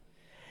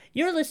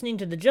You're listening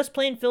to the Just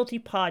Plain Filthy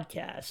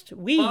podcast.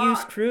 We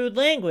use crude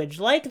language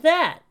like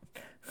that.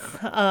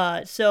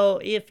 So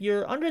if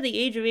you're under the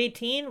age of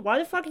 18, why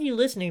the fuck are you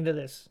listening to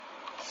this?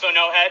 So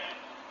no head?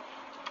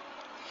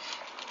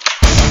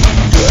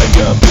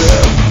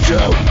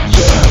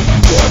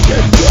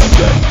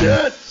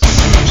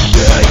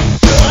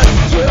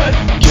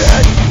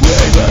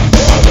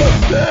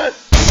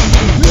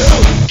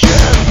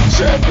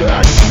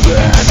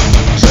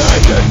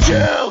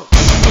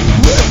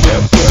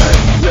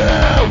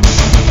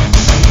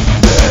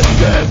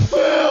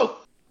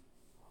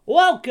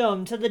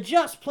 Welcome to the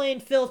Just Plain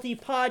Filthy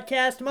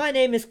podcast. My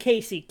name is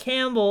Casey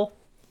Campbell.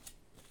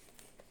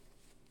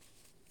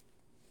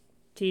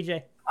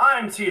 TJ.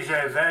 I'm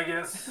TJ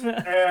Vegas,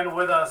 and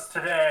with us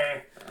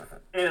today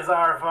is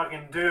our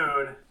fucking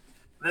dude,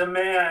 the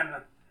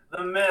man,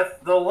 the myth,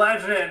 the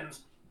legend,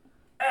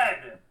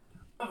 Ed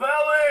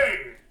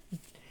Valley.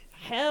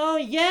 Hell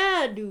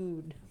yeah,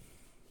 dude.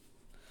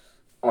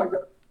 Oh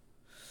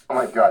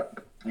my god.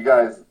 You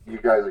guys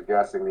are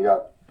gassing me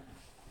up,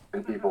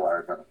 and people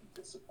are gonna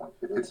be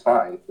disappointed. It's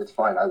fine.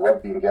 I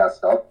love being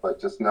gassed up,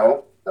 but just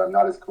know that I'm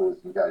not as cool as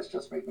you guys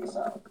just make me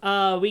sound.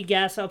 We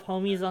gas up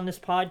homies on this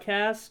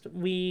podcast.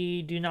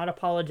 We do not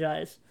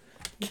apologize.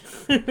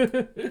 We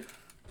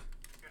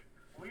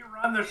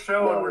run the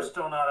show and we're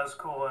still not as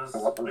cool as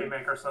we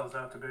make ourselves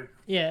out to be.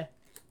 Yeah.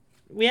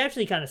 We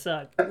actually kind of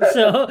suck.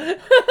 So.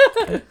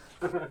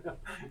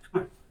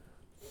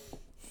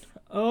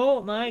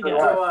 Oh my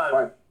god.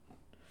 Fine.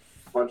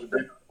 Bunch of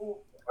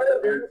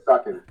dudes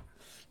sucking.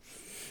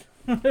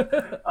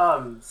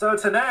 So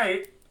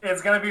tonight,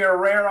 it's going to be a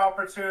rare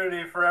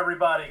opportunity for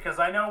everybody, because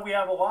I know we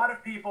have a lot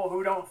of people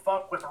who don't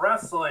fuck with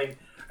wrestling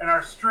and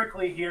are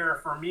strictly here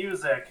for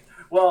music.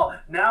 Well,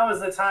 now is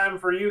the time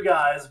for you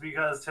guys,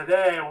 because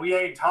today we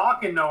ain't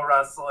talking no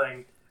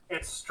wrestling.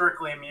 It's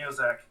strictly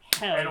music.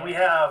 Hell and yeah. we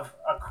have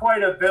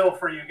quite a bill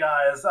for you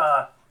guys.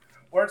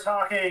 We're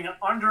talking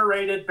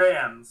underrated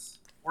bands.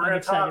 We're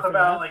going to talk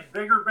about like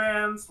bigger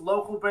bands,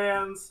 local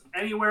bands,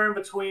 anywhere in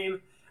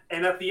between.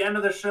 And at the end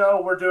of the show,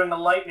 we're doing a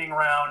lightning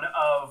round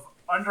of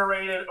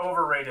underrated,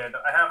 overrated.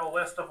 I have a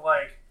list of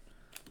like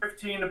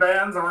 15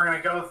 bands, and we're going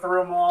to go through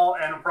them all,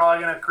 and we're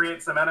probably going to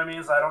create some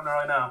enemies. I don't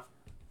really know.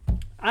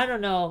 I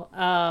don't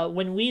know.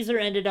 When Weezer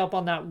ended up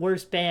on that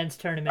worst bands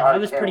tournament, I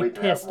was pretty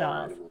pissed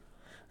off.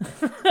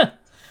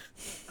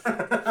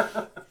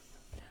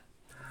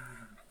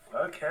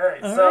 Okay,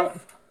 all so right.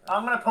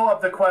 I'm going to pull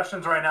up the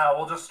questions right now.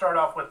 We'll just start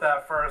off with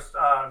that first.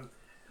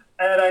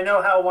 Ed, I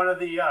know how one of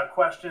the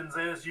questions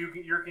is. You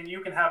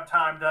can have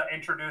time to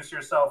introduce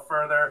yourself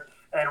further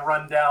and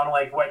run down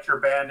like what your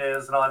band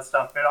is and all that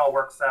stuff. It all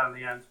works out in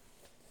the end.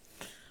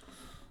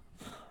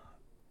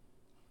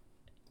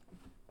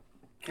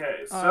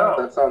 Okay, so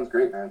That sounds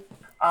great, man.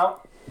 I'll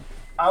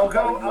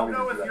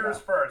go with yours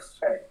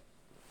first. Okay.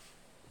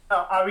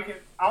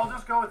 I'll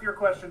just go with your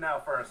question now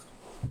first.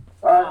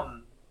 Alright.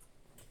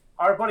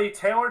 Our buddy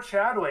Taylor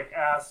Chadwick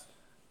asked,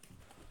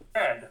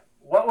 Ed,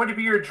 what would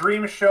be your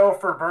dream show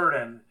for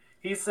Burden?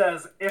 He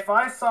says, if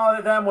I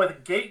saw them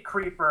with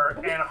Gatecreeper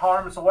and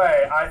Harm's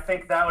Way, I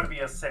think that would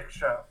be a sick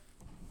show.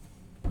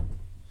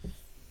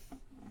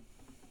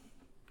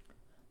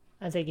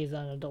 I think he's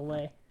on a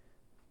delay.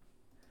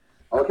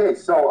 Okay,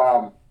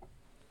 so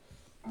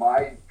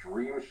my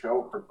dream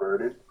show for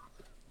Burden.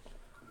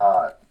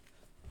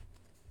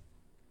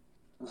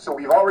 So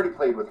we've already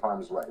played with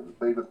Harm's Way. We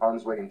played with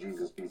Harm's Way and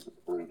Jesus Peace with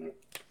the Lady.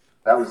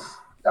 That was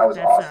That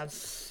awesome. sounds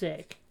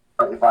sick.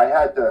 If I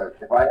had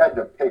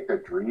to pick a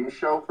dream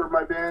show for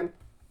my band,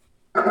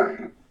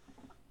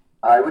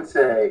 I would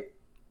say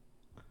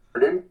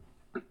Burden,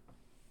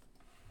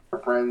 our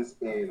friends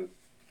in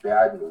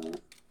Bad Move.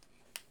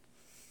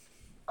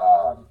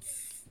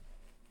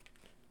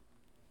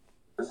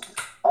 This is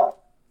tough.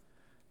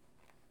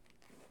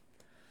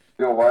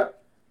 You know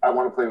what? I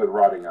want to play with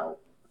Rotting Out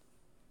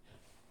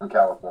in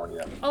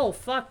California. Oh,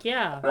 fuck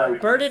yeah. Right.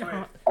 Burden.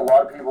 A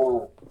lot of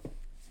people,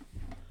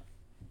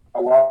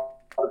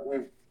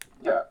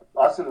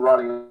 us and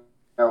Rotting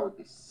Out would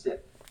be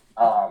sick.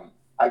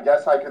 I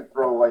guess I could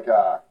throw like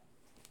a,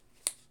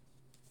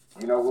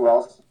 you know who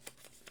else?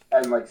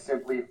 And like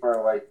simply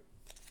for like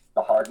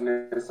the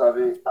hardness of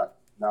it,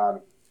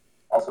 I'm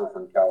also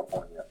from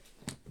California.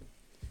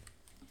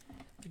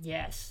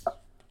 Yes.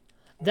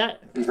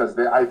 That. Because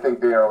I think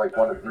they are like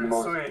one of the Pretty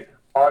most sweet.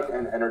 fun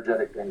and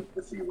energetic things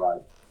to see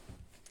live.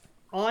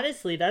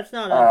 Honestly, that's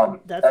not a.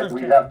 That's and not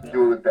we terrible. have to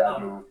do it with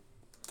Bad Move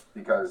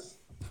because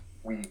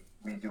we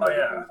do Oh, everything.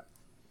 yeah.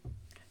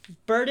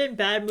 Burden,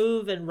 Bad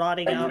Move, and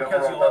Rotting And Out.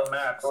 Because you love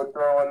Max. I would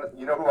throw on,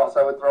 you know who else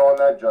I would throw on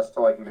that just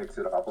to like mix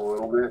it up a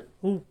little bit?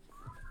 Ooh.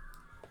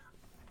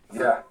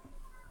 Yeah.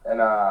 And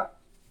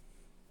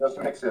just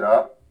to mix it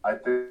up, I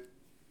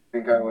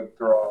think I would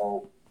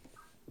throw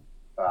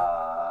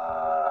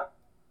I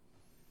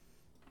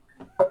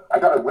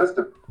got a list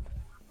of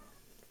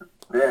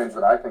bands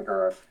that I think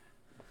are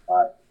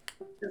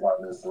is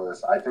on this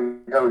list. I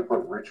think I would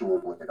put Ritual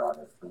Blade on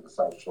it from the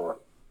South Shore.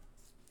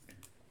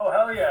 Oh,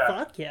 hell yeah.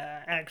 Fuck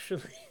yeah,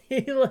 actually.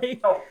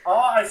 Like, Oh,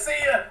 I see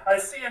you. I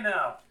see you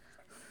now.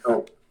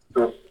 So,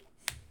 so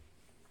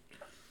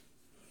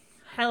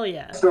Hell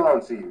yeah. still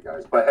don't see you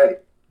guys, but hey,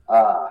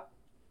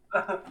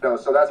 no.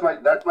 So that's my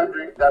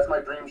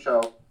dream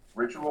show.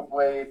 Ritual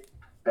Blade,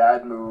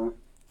 Bad Move,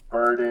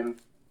 Burden,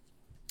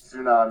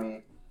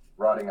 Tsunami,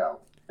 Rotting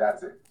Out.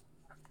 That's it.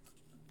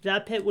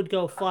 That pit would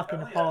go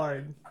fucking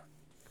hard.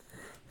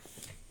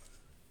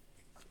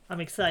 I'm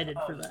excited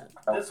for that.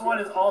 This one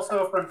is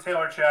also from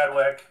Taylor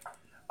Chadwick.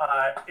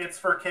 It's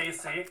for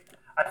Casey.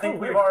 I think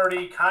we've weird.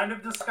 already kind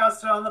of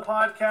discussed it on the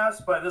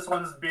podcast, but this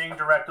one's being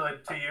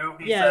directed to you.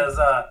 He Yeah. says,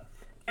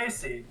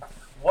 Casey,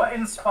 what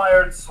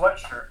inspired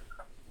Sweatshirt?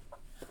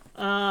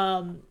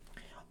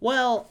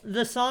 Well,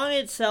 the song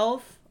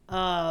itself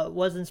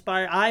was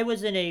inspired. I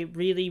was in a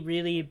really,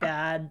 really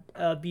bad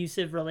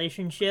abusive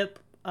relationship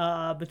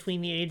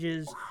between the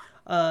ages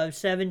of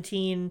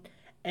 17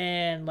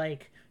 and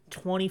like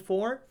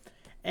 24.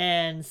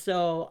 And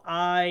so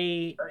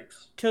I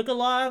Thanks. took a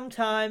long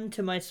time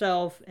to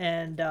myself,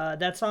 and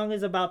that song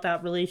is about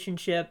that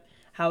relationship,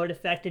 how it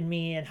affected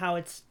me, and how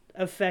it's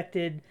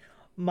affected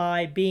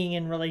my being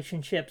in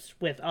relationships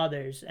with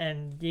others.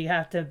 And you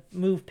have to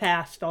move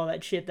past all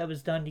that shit that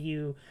was done to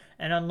you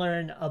and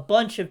unlearn a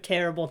bunch of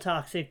terrible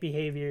toxic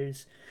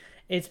behaviors.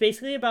 It's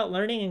basically about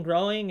learning and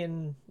growing,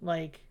 and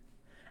like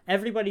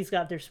everybody's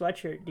got their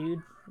sweatshirt,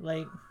 dude.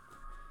 Like,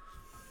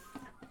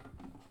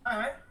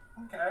 Alright,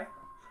 okay.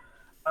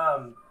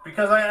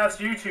 Because I asked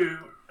you two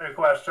a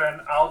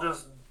question, I'll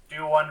just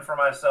do one for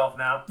myself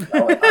now.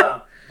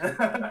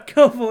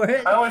 go for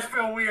it. I always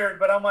feel weird,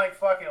 but I'm like,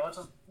 fuck it, let's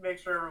just make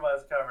sure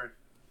everybody's covered.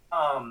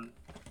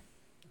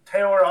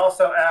 Taylor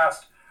also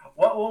asked,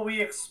 what will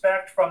we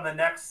expect from the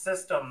next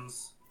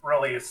Systems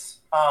release?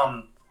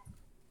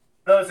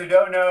 Those who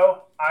don't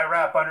know, I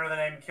rap under the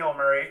name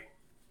Kilmurray,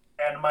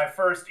 and my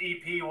first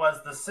EP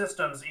was the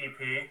Systems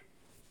EP.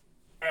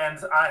 And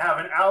I have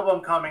an album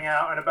coming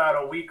out in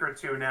about a week or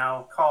two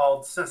now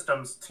called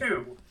Systems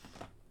 2.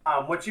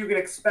 What you can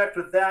expect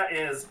with that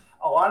is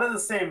a lot of the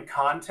same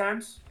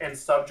content and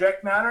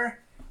subject matter.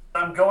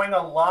 I'm going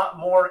a lot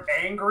more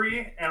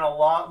angry and a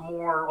lot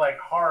more like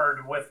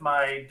hard with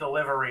my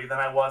delivery than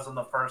I was in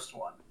the first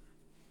one.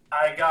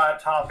 I got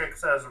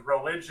topics as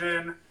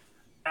religion,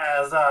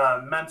 as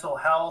mental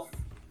health.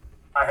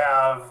 I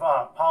have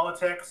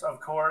politics, of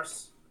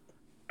course.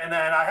 And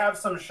then I have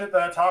some shit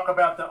that I talk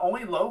about that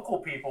only local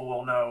people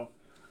will know,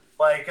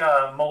 like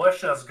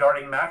militias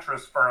guarding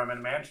mattress firm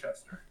in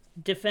Manchester.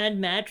 Defend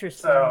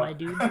mattress firm, my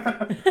dude.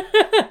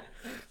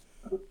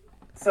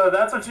 So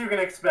that's what you can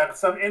expect.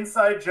 Some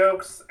inside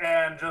jokes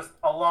and just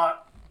a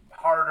lot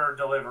harder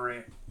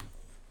delivery.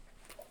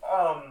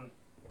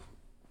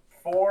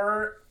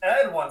 For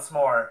Ed once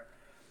more,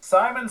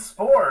 Simon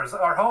Spores,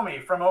 our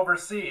homie from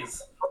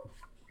overseas.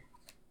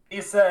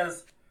 He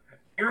says,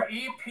 your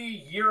EP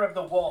Year of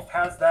the Wolf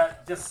has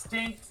that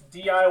distinct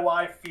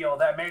DIY feel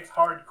that makes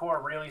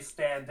hardcore really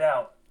stand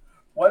out.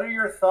 What are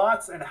your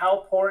thoughts, and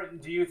how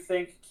important do you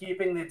think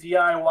keeping the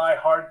DIY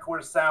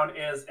hardcore sound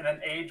is in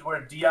an age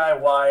where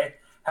DIY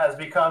has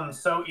become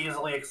so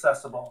easily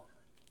accessible?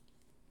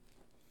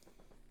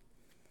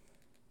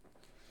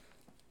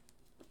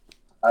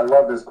 I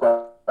love this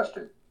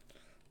question.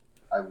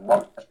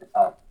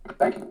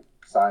 Thank you,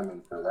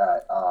 Simon, for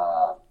that.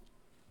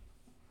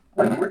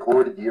 When we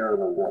recorded Year of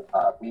the Wolf,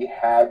 we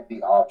had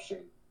the option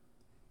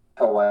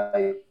to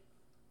like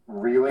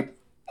really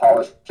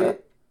polish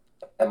it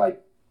and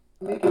like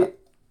make it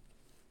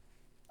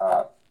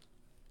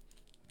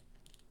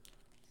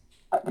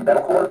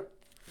metalcore,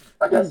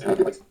 I guess, make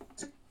it like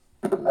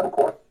super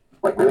metalcore,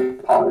 like really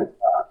polish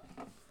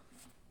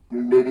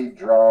MIDI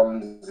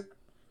drums,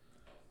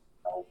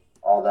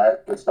 all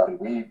that good stuff. And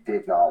we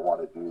did not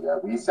want to do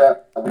that. We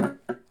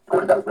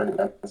recorded that with Brendan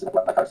Benson and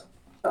Black House,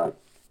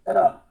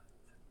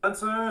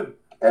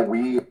 and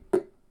we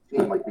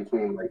like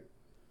between like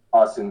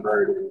us and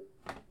Burden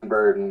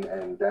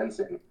and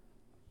Benson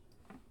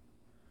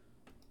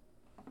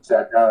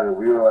sat down, and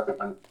we were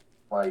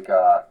like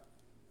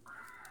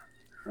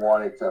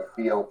wanted to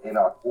feel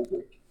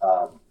inauthentic,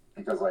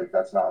 because like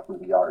that's not who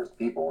we are as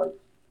people. Like,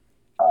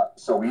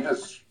 so we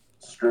just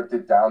stripped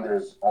it down.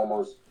 There's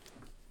almost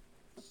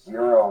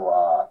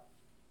zero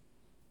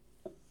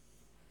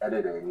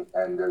editing,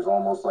 and there's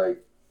almost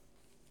like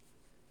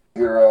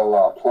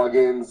zero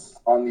plugins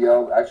on the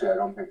album. Actually, I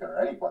don't think there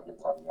are any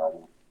plugins on the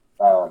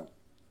album.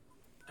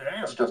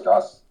 Damn. It's just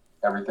us.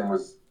 Everything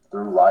was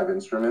through live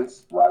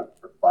instruments,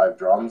 live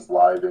drums,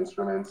 live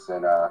instruments,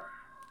 and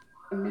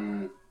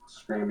me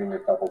screaming a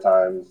couple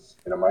times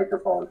in a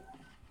microphone.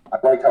 I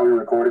liked how we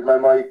recorded my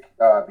mic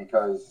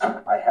because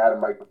I had a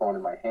microphone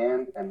in my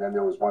hand, and then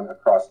there was one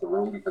across the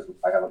room because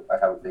I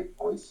have a big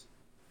voice.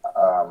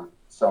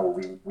 So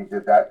we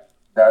did that,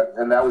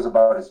 and that was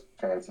about as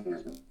fancy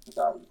as we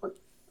got. We put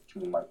 2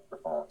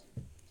 microphones,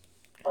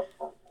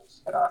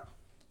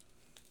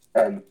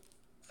 and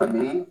for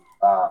me,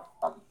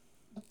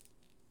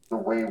 the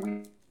way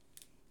we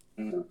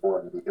is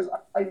important, because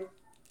I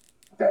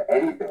that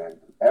any band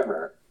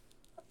ever,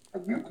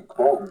 and you can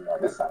quote me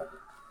on this side,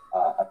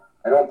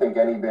 I don't think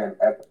any band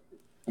ever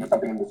do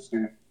something in the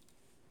studio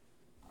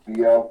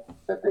studio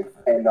that they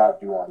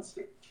cannot do on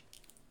stage.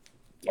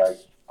 Like,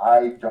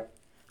 I don't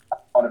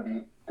want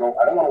to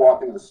I don't want to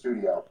walk into the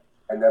studio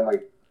and then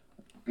like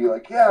be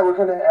like, yeah, we're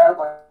gonna add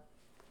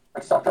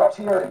like some drops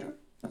here and do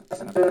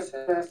this and this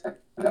and this, and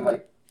then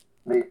like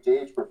make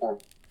stage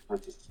performance a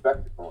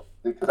spectacle,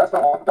 because that's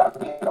not all I'm got to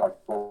be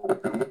hardcore.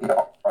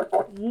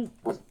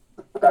 Was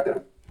the fact that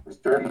it was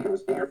dirty, it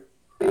was in your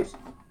face.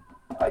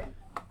 Like,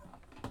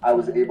 I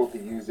was able to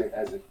use it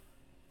as an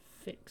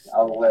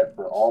outlet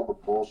for all the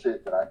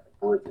bullshit that I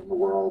put in the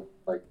world,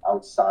 like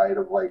outside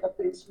of like a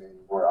basement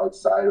or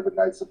outside of a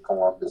Knights of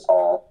Columbus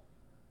hall,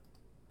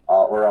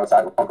 or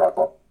outside of a punk rock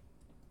club.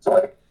 So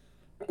like,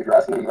 if you're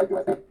asking me, like, do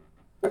I think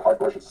that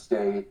hardcore should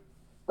stay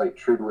like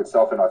true to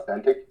itself and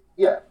authentic?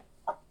 Yeah.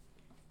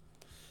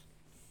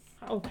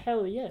 Oh,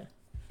 hell yeah.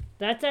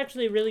 That's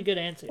actually a really good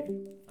answer.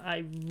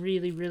 I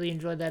really, really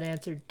enjoyed that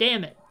answer.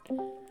 Damn it.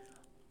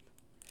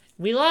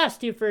 We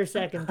lost you for a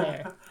second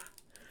there.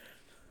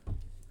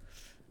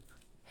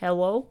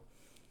 Hello?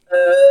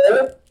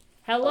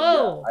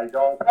 Hello? Yeah, I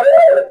don't.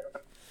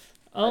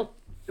 Oh.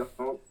 I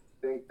don't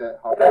think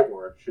that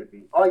hardcore should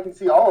be. Oh, I can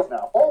see all of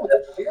now. Holy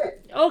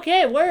shit!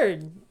 Okay,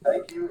 word.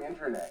 Thank you,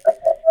 internet.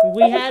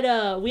 We had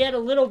a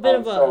little bit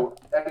of a. So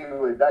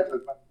anyway, back to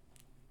the.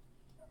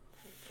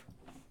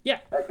 Yeah.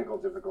 Technical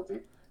difficulty.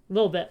 A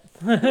little bit.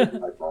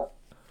 My fault.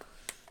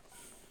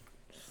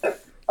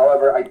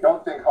 However, I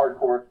don't think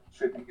hardcore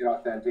should be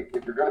inauthentic.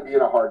 If you're going to be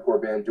in a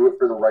hardcore band, do it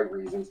for the right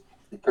reasons.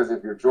 Because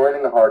if you're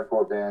joining a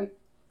hardcore band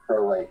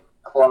for like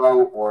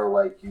clout, or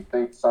like you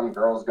think some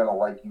girl's going to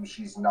like you,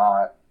 she's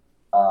not.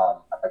 I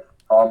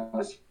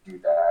promise you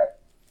that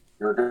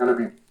you're going to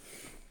be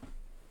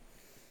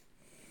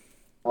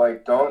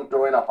like, don't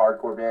join a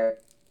hardcore band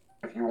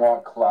if you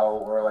want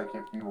clout, or like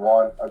if you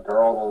want a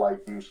girl to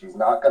like you. She's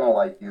not going to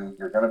like you.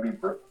 You're going to be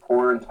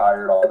poor and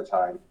tired all the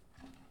time.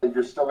 And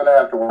you're still going to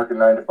have to work a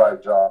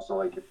 9-to-5 job. So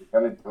like, if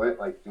you're going to do it,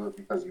 like, do it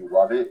because you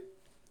love it,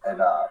 and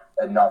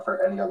not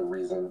for any other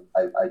reason.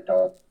 I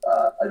don't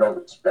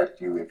respect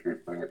you if you're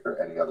doing it for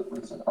any other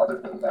reason other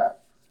than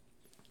that.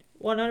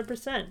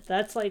 100%.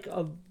 That's like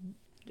a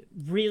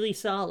really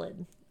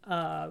solid.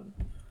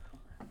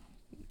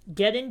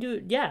 Get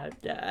into, yeah.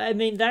 I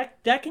mean,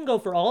 that can go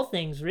for all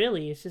things,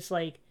 really. It's just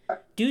like,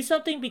 do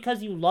something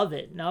because you love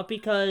it, not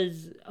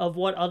because of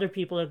what other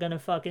people are gonna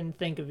fucking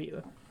think of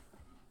you.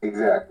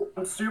 Exactly.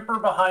 I'm super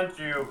behind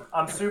you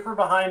on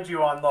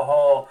the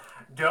whole.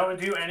 Don't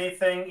do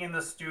anything in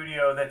the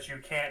studio that you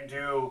can't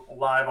do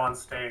live on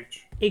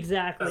stage.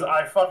 Exactly. Because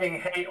I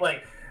fucking hate,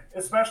 like,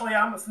 especially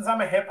since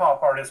I'm a hip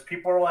hop artist,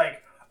 people are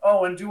like,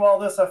 oh, and do all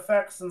this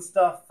effects and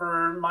stuff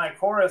for my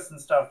chorus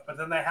and stuff, but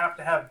then they have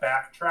to have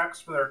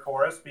backtracks for their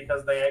chorus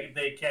because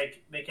they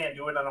can't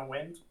do it on a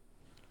wind.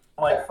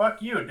 I'm like,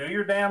 fuck you, do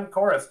your damn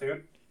chorus,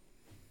 dude.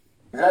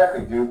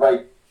 Exactly, dude.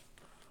 Like,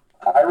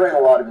 I write a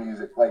lot of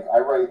music. Like,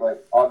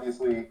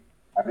 obviously,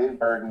 I'm in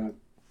Burton.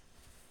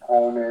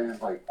 Home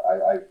is, like,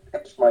 I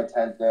pitched my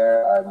tent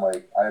there. I'm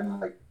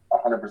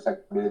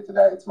 100% committed to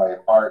that. It's my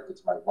heart.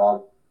 It's my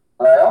love.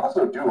 But I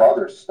also do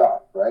other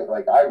stuff, right?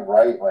 Like, I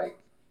write, like,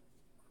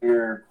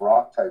 weird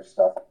rock type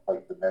stuff,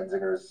 like the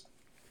Menzingers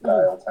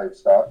style type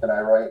stuff. And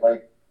I write,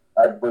 like,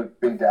 I've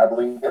been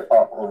dabbling in hip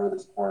hop over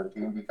this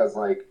quarantine because,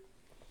 like,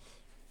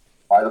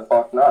 why the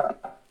fuck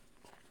not?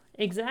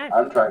 Exactly.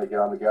 I'm trying to get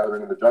on the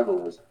Gathering of the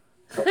Juggalos.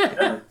 So,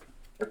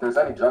 if there's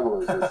any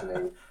juggalos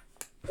listening,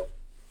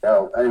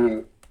 I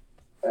mean,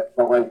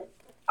 but like,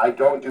 I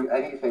don't do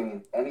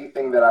anything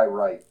that I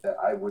write that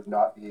I would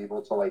not be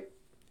able to, like,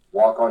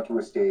 walk onto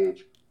a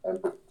stage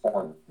and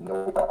perform.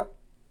 No problem.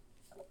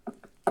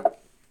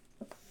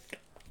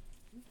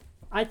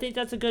 I think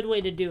that's a good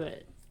way to do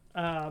it.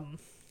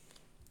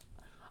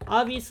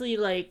 Obviously,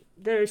 like,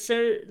 there are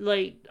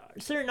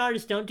certain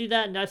artists don't do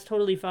that, and that's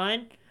totally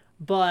fine.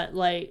 But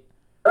like,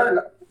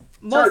 certain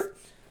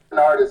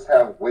artists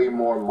have way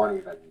more money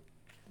than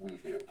we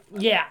do.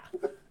 Yeah,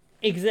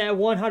 exactly,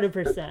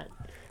 100%.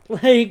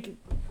 Like,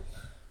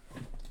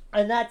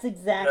 and that's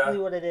exactly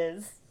what it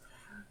is.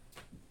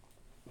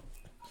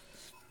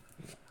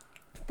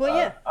 But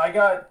yeah, I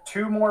got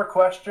 2 more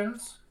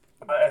questions.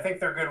 I think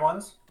they're good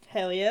ones.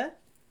 Hell yeah.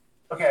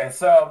 Okay,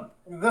 so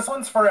this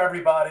one's for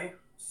everybody.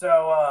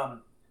 So,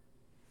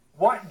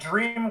 what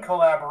dream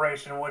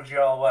collaboration would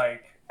y'all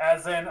like?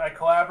 As in a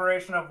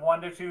collaboration of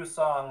 1 to 2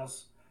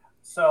 songs.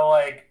 So,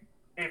 like,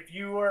 if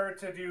you were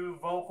to do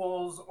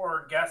vocals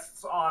or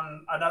guests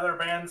on another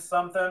band's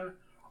something,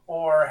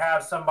 or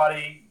have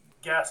somebody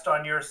guest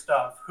on your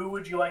stuff, who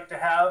would you like to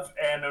have,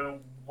 and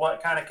in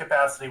what kind of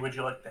capacity would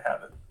you like to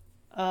have it?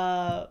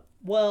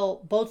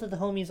 Well, both of the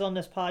homies on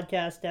this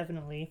podcast,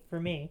 definitely,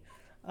 for me.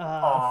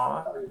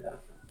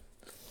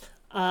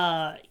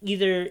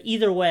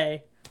 Either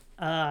way.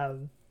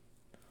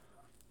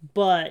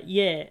 But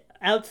yeah,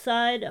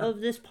 outside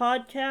of this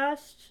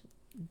podcast,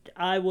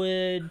 I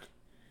would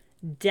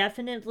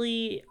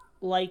definitely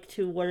like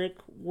to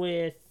work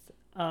with,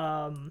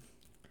 I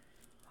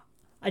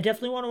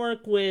definitely want to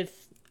work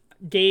with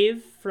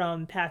Dave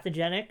from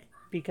Pathogenic,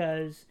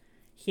 because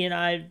he and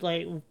I,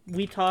 like,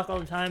 we talk all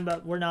the time,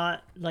 but we're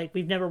not, like,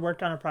 we've never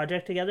worked on a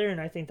project together,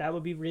 and I think that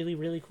would be really,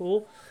 really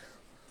cool.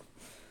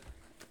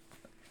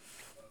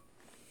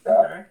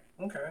 Okay.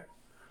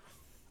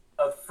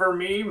 For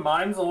me,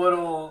 mine's a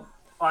little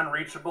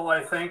unreachable,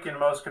 I think, in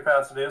most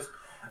capacities.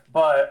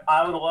 But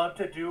I would love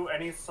to do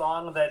any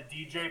song that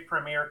DJ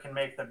Premier can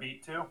make the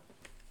beat to.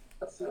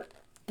 That's it.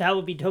 That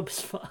would be dope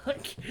as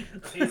fuck.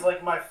 He's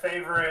like my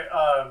favorite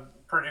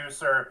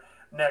producer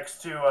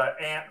next to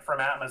Ant from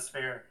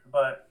Atmosphere.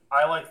 But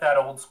I like that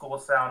old school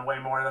sound way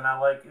more than I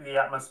like the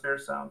Atmosphere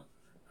sound.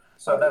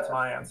 So that's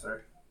my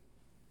answer.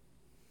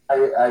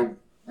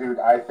 Dude,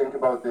 I think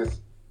about this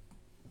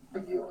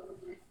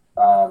regularly.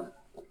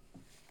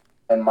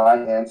 And my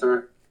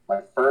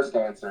first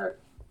answer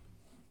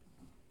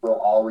will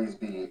always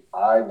be,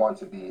 I want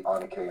to be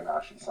on a Kei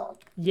Inashi song.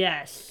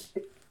 Yes.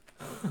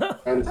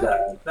 Hands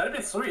down. That'd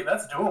be sweet.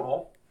 That's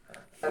doable.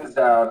 Hands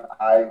down,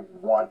 I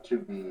want to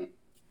be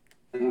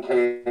in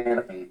Kei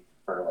Inashi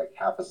for like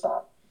half a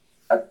song.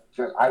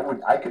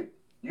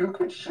 You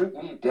could shoot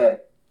me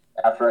dead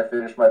after I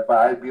finish my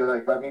part. I'd be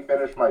like, let me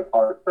finish my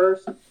part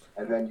first,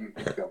 and then you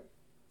can kill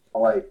me.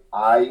 Like,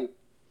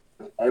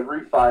 with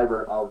every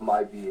fiber of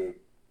my being,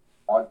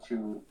 want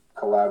to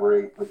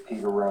collaborate with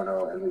Peter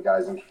Rono and the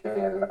guys in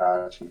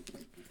Canada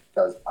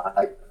because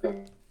I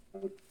think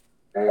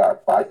they are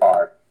by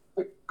far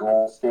the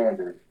gold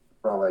standard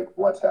for like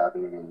what's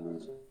happening in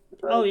music.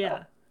 Right oh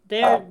yeah,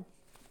 they're.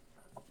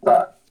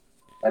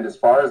 And as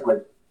far as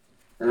like,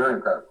 they're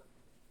incredible.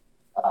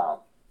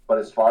 But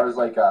as far as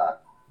like a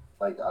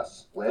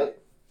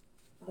split,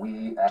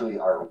 we actually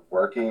are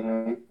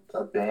working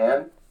a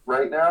band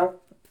right now.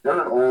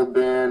 They're an old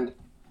band.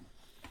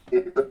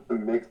 It's a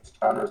mixed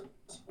genre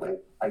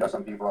split. I know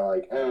some people are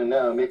like, oh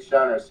no, mixed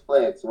genre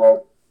splits.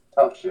 Well,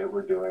 tough shit,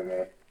 we're doing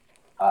it.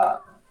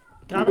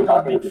 We've been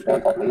talking with a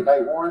band called Late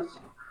Night Wars.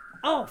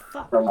 Oh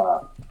fuck.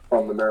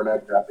 From the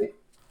Merrimack Valley.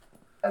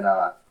 And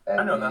I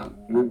know that.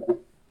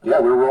 Yeah,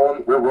 we're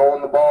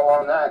rolling the ball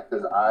on that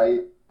because I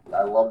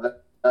love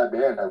that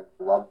band. I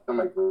love them.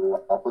 I grew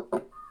up with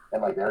them,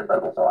 and like they're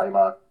incredible. So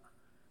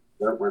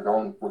we're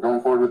going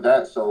forward with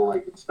that. So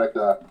like expect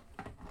a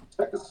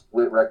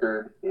split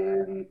record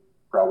in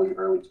probably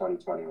early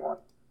 2021.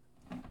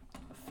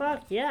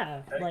 Fuck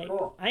yeah! Okay, like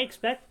cool. I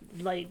expect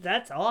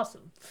that's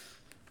awesome.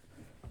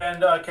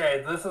 And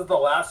okay, this is the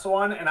last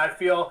one, and I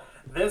feel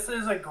this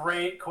is a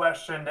great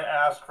question to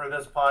ask for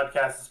this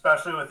podcast,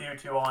 especially with you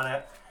two on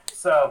it.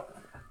 So,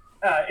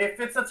 if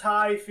it's a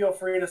tie, feel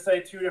free to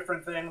say two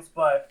different things,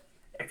 but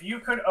if you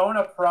could own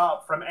a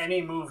prop from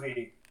any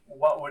movie,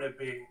 what would it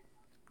be?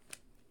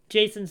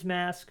 Jason's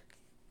mask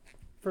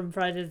from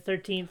Friday the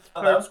 13th.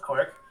 Oh, that was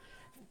quick.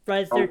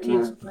 Friday the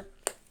 13th.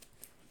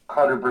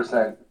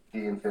 100%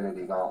 the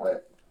Infinity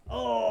Gauntlet.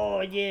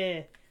 Oh,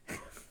 yeah.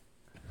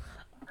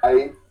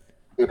 I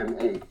am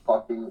a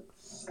fucking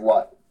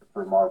slut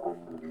for Marvel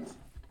movies.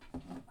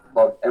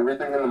 Love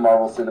everything in the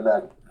Marvel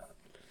Cinematic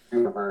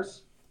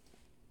Universe.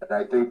 And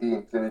I think the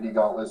Infinity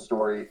Gauntlet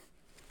story,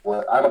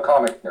 I'm a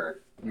comic nerd.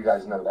 You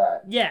guys know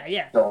that.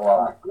 Yeah.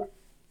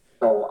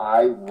 So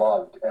I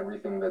loved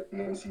everything that the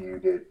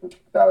MCU did from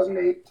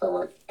 2008 to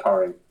like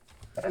current.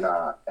 And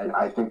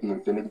I think the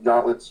Infinity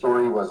Gauntlet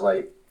story was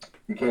like,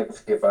 you can't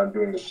skip on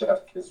doing the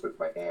chef kiss with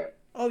my hand.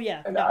 Oh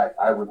yeah. And no.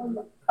 I would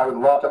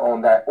love to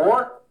own that.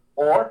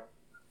 Or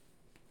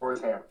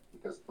Thor's hammer,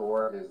 because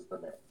Thor is the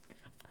man.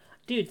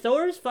 Dude,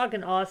 Thor is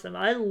fucking awesome.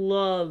 I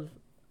love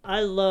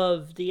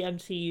the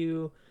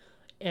MCU,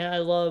 and I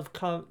love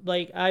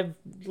I'm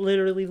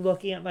literally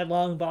looking at my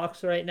long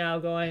box right now,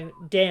 going,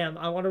 "Damn,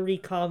 I want to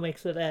read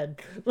comics with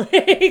Ed."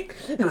 Like,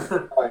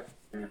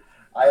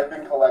 I have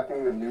been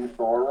collecting the new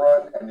Thor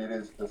run, and it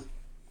is just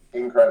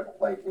incredible.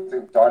 Like,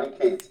 Donny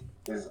Cates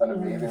is an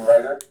amazing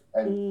writer,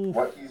 and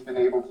what he's been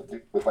able to do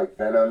with like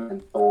Venom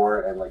and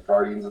Thor and like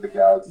Guardians of the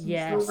Galaxy,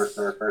 Silver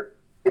Surfer,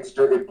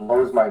 it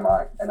blows my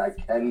mind, and I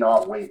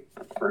cannot wait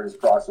for his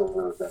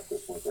crossover event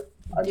this winter.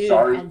 I'm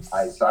sorry,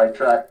 I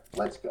sidetracked.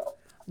 Let's go.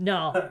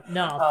 No,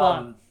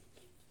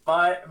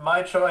 fuck.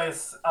 My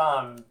choice,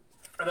 for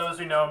those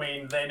who know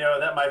me, they know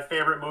that my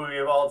favorite movie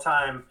of all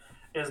time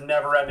is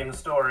Neverending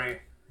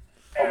Story.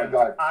 And oh my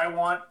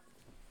God.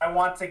 I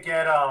want to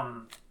get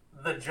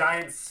the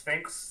giant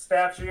Sphinx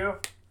statue.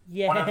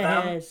 Yes. One of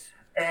them.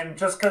 And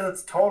just because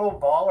it's total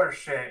baller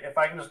shit, if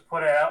I can just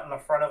put it out in the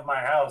front of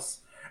my house,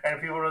 and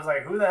people are just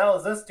like, who the hell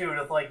is this dude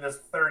with like this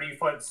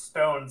 30-foot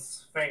stone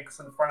Sphinx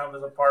in front of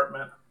his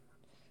apartment?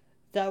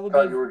 That would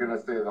I thought you were going to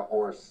say the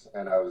horse,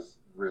 and I was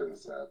really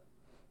sad.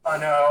 I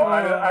know.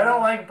 I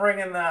don't like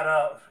bringing that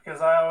up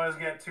because I always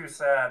get too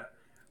sad.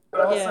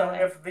 But also,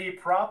 if the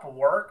prop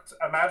worked,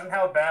 imagine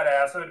how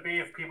badass it would be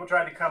if people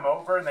tried to come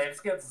over and they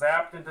just get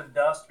zapped into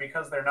dust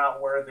because they're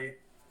not worthy.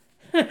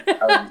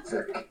 That would be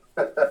sick.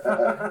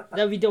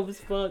 That'd be dope as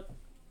fuck.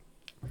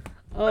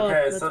 Oh,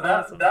 okay, so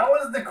that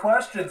was the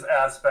questions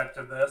aspect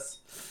of this.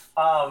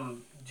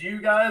 Do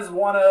you guys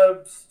want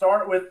to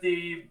start with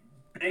the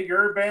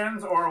bigger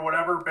bands or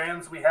whatever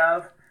bands we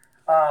have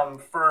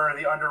for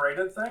the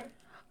underrated thing?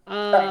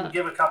 You can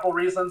give a couple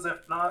reasons, if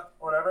not,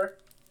 whatever.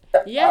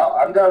 Yeah,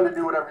 I'm down to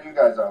do whatever you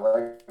guys are.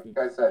 Like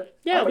I said.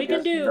 yeah, we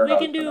can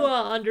do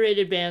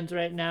underrated bands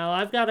right now.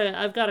 I've got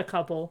a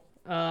couple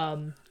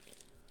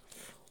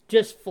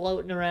just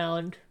floating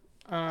around.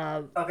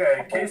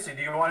 Okay, Casey,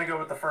 do you want to go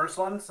with the first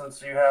one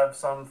since you have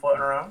some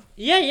floating around?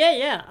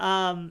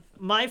 Yeah.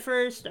 My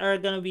first are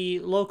gonna be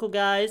local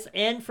guys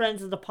and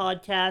friends of the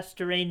podcast,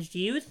 Deranged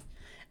Youth.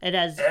 It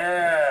has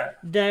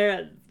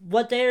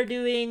what they're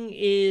doing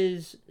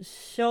is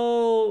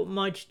so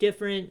much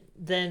different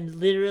than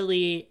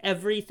literally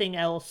everything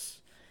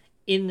else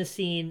in the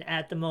scene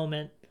at the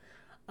moment.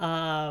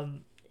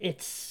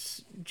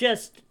 It's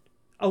just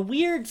a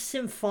weird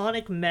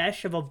symphonic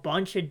mesh of a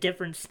bunch of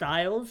different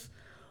styles,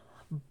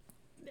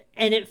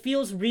 and it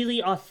feels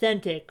really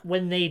authentic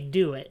when they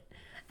do it.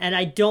 And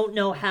I don't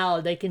know how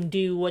they can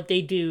do what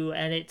they do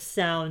and it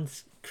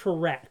sounds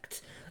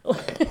correct.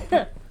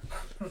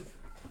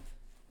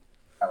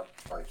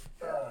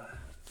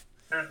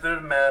 They're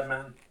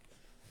madmen.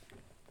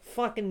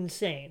 Fucking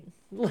insane.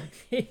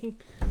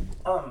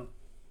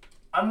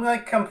 I'm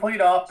like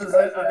complete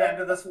opposite of the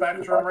end of the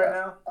spectrum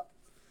right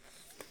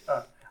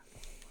now.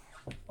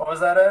 What was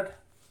that, Ed?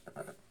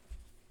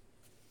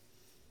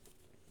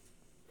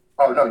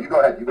 Oh, no, you go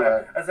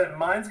ahead. I said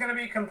mine's going to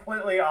be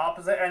completely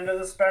opposite end of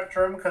the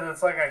spectrum because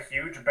it's like a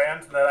huge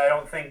band that I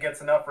don't think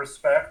gets enough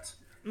respect.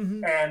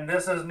 Mm-hmm. And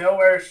this is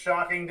nowhere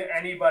shocking to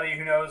anybody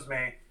who knows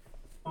me.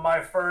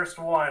 My first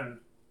one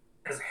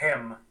is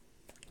Him.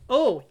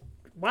 Oh,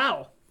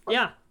 wow.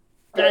 Yeah.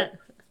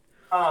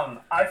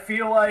 I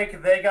feel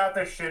like they got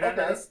the shit end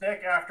of the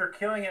stick after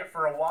killing it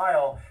for a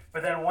while,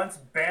 but then once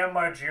Bam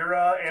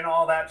Margera and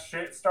all that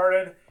shit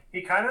started,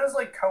 he kind of has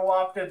like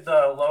co-opted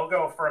the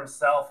logo for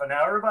himself, and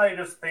now everybody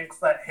just thinks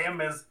that Him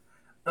is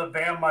the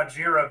Bam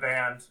Margera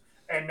band,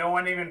 and no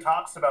one even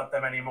talks about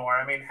them anymore.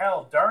 I mean,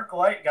 hell, Dark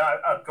Light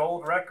got a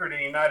gold record in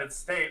the United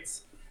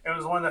States. It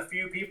was one of the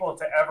few people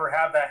to ever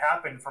have that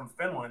happen from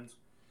Finland.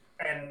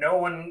 And no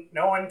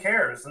one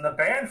cares. And the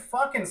band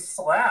fucking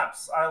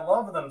slaps. I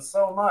love them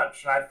so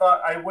much. And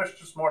I wish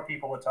just more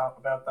people would talk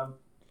about them.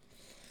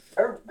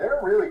 They're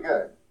really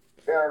good.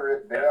 They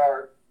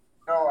are.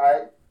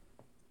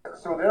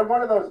 So they're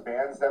one of those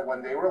bands that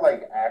when they were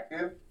like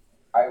active,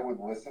 I would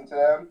listen to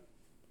them,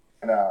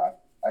 and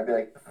I'd be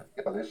like,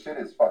 this shit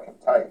is fucking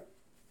tight.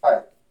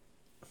 But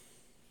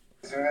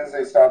as soon as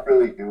they stopped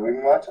really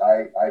doing much,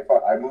 I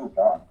moved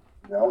on.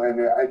 And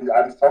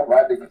I'm so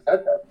glad that you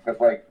said that because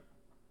like.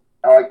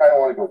 Now I kind of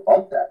want to go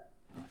bump that.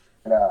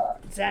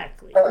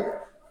 Exactly. Hell yeah.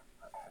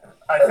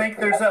 I think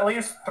there's at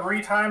least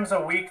 3 times a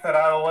week that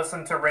I'll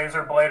listen to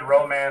Razorblade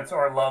Romance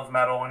or Love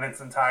Metal in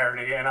its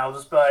entirety, and I'll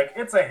just be like,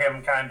 it's a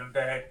Him kind of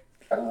day.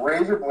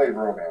 Razorblade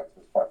Romance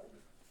is fucking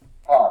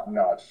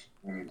top-notch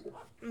music.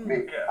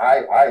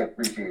 I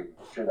appreciate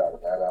the shit out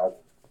of that album.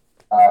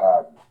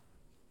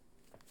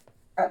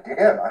 God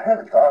damn, I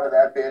haven't thought of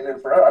that band in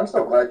forever. I'm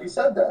so glad you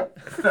said that.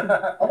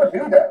 I'm gonna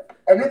do that.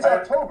 And it's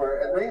October,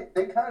 and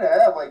they kind of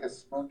have like a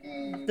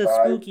spooky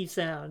vibe. Spooky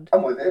sound.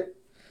 I'm with it.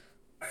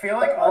 I feel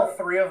like all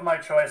 3 of my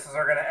choices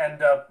are gonna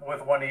end up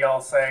with one of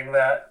y'all saying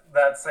that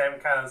same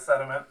kind of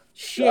sentiment.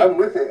 Shit. I'm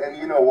with it, and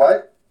you know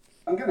what?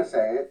 I'm gonna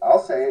say it. I'll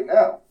say it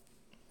now.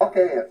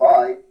 Okay,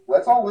 AFI,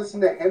 let's all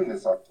listen to Him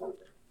this October.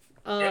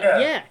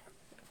 Yeah.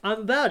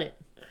 I'm about it.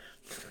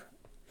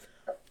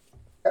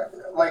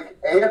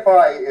 Like,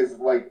 AFI is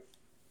like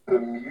the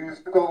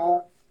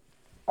musical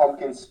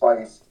pumpkin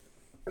spice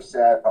for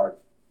sad heart.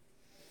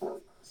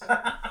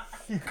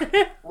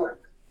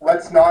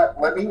 Let's not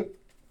like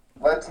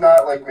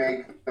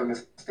make the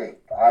mistake.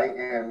 I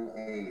am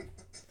a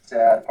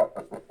sad heart.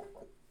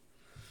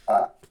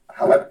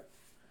 However,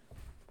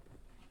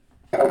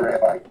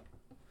 AFI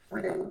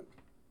ridiculous.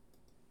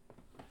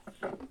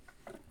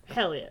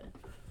 Hell yeah.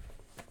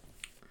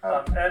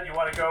 Ed, you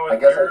want to go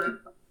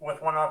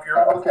with one off your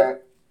okay.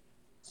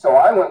 So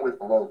I went with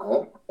the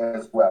local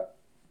as well.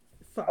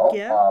 Fuck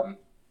yeah.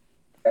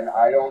 And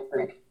I don't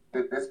think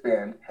that this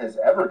band has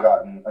ever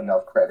gotten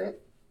enough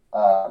credit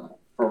for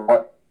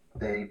what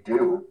they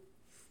do.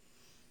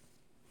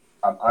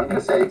 I'm going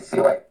to say,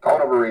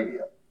 Colin of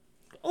Arabia.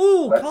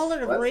 Ooh,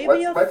 Colin of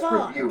Arabia? Let's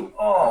review.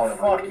 Oh,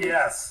 fuck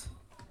yes.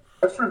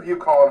 Let's review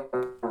Colin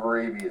of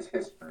Arabia's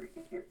history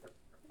here.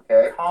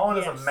 Okay? Colin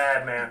is a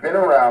madman. He's been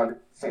around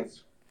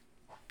since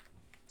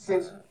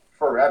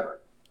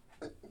forever.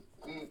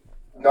 He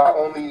not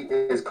only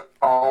is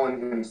Colin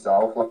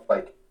himself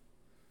like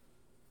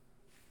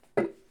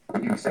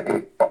when you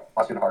say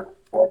Boston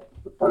hardcore,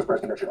 the first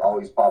person that should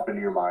always pop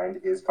into your mind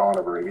is Colin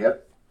of Arabia.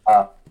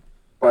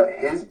 But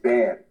his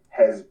band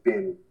has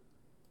been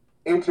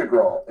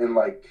integral in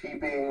like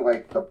keeping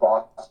like the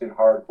Boston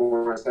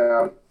hardcore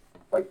sound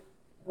like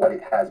what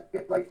it has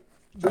been, like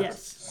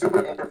just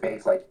super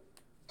interface, like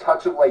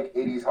touch of like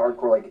 80s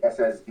hardcore, like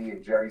SSD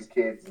and Jerry's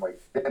Kids and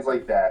like things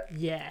like that.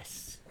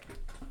 Yes.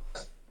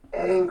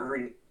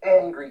 Angry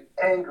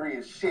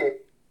as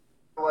shit.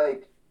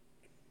 Like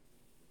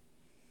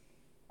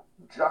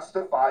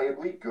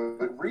justifiably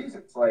good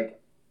reasons.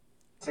 Like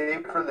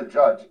Save for the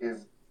Judge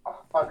is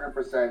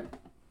 100%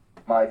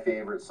 my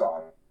favorite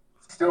song.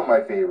 Still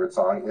my favorite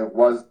song. It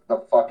was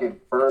the fucking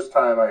first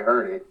time I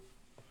heard it.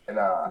 And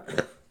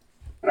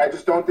I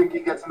just don't think he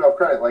gets enough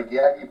credit. Like,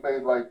 yeah, he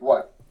played like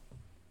what?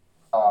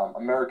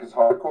 America's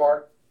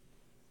Hardcore.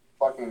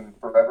 Fucking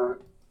forever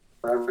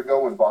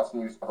ago when Boston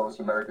used to host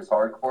America's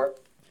Hardcore.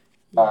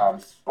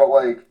 Yes. But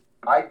like,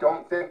 I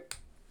don't think,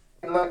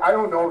 and like, I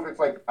don't know if it's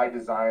like by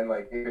design,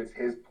 like if it's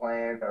his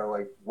plan or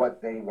like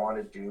what they want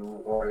to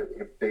do, or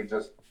if they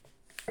just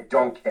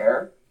don't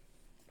care.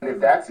 And if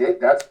that's it,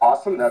 that's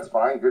awesome. That's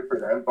fine. Good for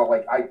them. But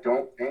like, I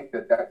don't think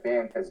that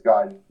band has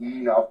gotten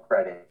enough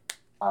credit,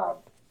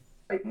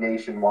 like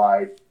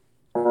nationwide,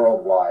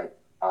 worldwide,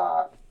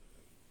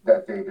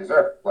 that they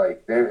deserve.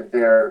 Like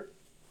they're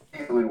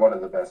easily one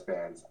of the best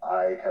bands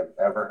I have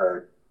ever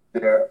heard.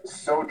 They're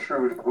so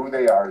true to who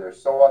they are. They're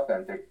so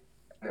authentic.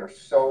 They're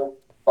so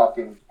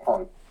fucking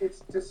punk.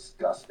 It's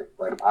disgusting.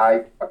 Like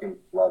I fucking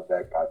love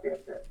that goddamn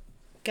band.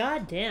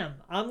 God damn.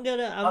 I'm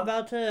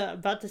about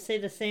to say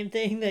the same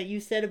thing that you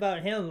said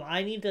about him.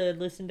 I need to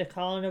listen to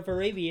Colin of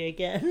Arabia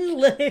again.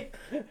 Like,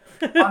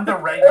 on the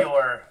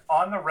regular,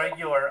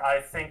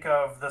 I think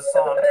of the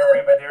song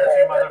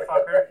Arrivederci,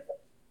 motherfucker.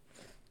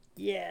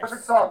 yes.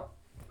 Perfect song.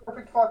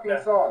 Perfect fucking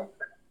song.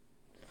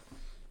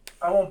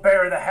 I won't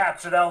bury the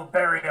hatchet, I'll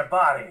bury a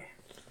body.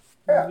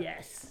 Yeah.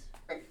 Yes.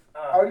 Like,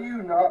 how do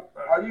you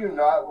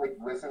not like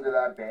listen to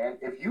that band?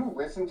 If you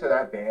listen to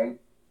that band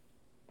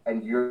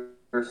and you're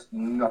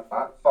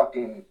not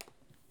fucking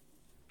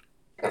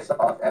pissed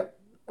off at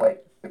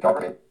like the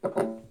government, the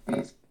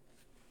police,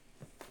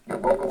 your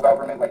local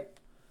government, like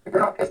if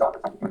you're not pissed off,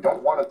 if you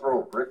don't want to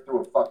throw a brick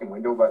through a fucking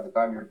window by the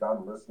time you're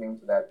done listening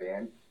to that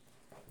band,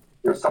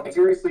 there's something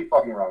seriously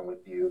fucking wrong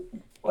with you.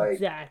 Like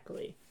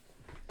exactly.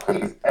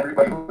 Please,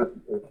 everybody,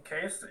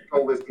 Casey,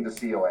 go listen to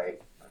COA.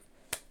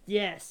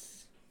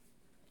 Yes.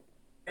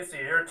 Casey,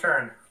 your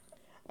turn.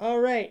 All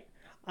right.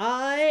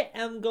 I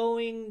am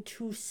going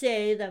to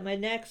say that my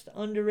next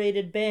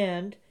underrated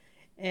band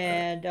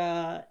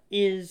and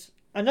is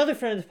another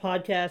friend of the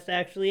podcast,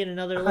 actually, and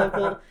another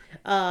local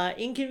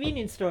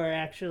Inconvenience Store,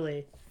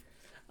 actually.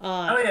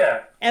 Oh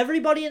yeah.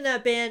 Everybody in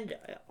that band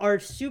are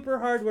super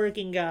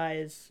hardworking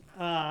guys.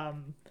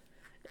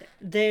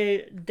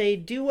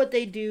 They do what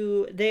they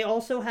do. They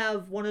also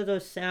have one of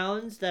those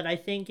sounds that I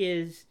think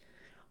is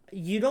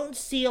you don't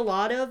see a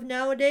lot of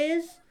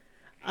nowadays.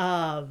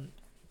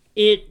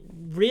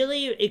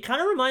 It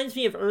kind of reminds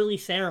me of early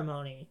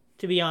Ceremony,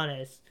 to be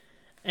honest.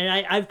 And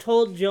I've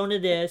told Jonah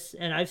this,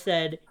 and I've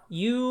said,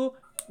 you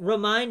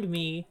remind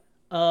me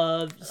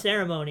of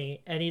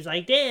Ceremony. And he's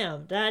like,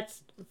 damn,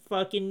 that's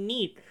fucking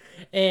neat.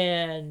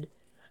 And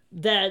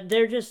that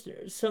they're just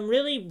some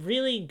really,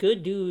 really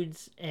good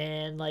dudes.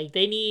 And, like,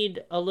 they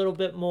need a little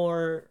bit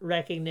more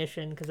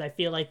recognition because I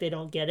feel like they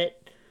don't get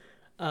it.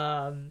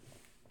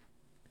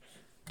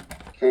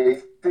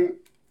 Casey,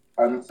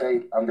 I'm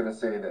gonna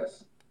say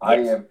this. Yes. I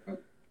am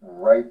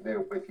right there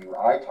with you.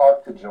 I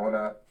talk to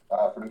Jonah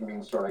from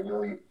Inconvenience Store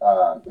regularly.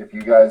 If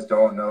you guys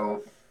don't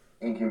know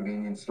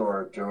Inconvenience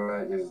Store,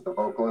 Jonah is the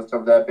vocalist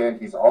of that band.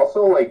 He's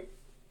also like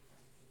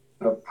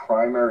the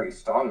primary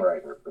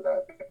songwriter for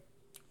that band.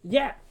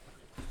 Yeah.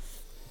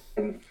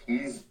 And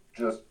he's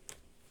just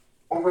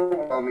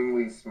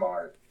overwhelmingly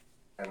smart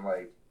and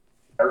like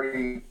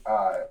very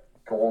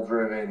goal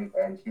driven,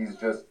 and he's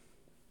just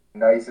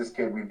nicest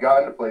kid. We've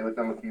gotten to play with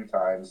them a few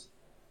times.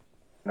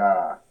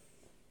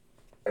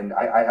 And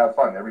I have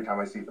fun every time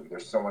I see them. They're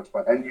so much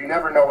fun. And you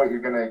never know what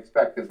you're going to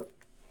expect because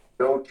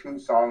no two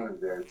songs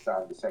there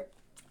sound the same.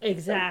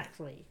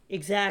 Exactly.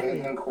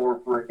 They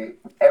incorporate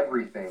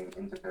everything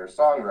into their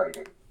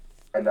songwriting.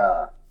 And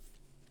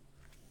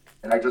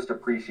I just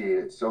appreciate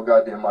it so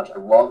goddamn much. I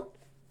love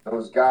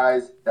those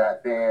guys,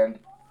 that band.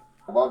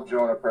 I love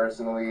Jonah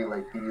personally.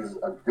 Like, he is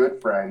a good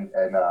friend.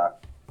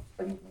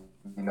 And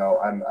you know,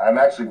 I'm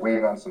actually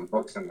waiting on some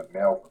books in the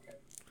mail from him.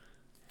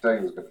 He said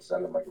he was going to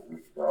send them like a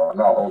week ago. I'm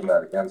not holding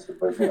that against him,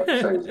 but he said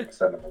he was going to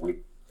send them a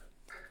week.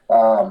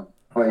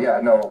 But yeah,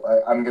 no,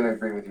 I'm going to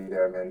agree with you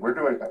there, man. We're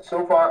doing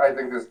so far. I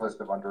think this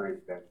list of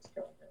underrated bands is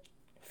killing it.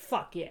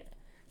 Fuck yeah.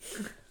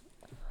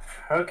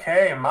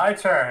 Okay, my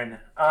turn.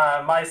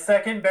 My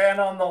second band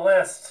on the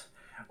list,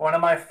 one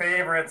of my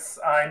favorites.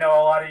 I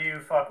know a lot of you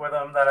fuck with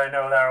them that I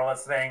know that are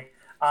listening.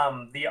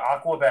 The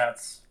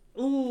Aquabats.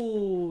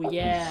 Ooh,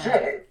 yeah.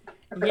 Shit.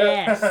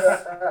 Yes.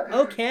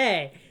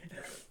 Okay.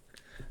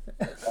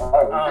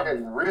 We're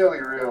getting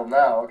really real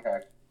now. Okay.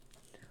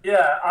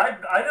 Yeah,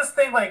 I just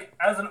think, like,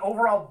 as an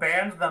overall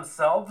band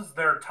themselves,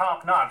 they're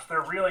top notch.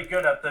 They're really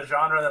good at the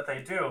genre that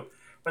they do.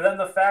 But then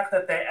the fact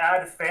that they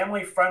add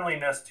family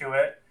friendliness to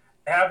it,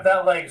 have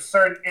that, like,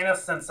 certain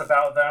innocence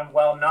about them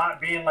while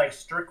not being, like,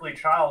 strictly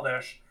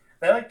childish.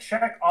 They, like,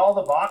 check all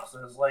the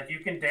boxes. Like, you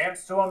can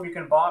dance to them, you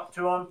can bop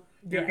to them.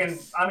 You can,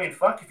 I mean,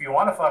 fuck, if you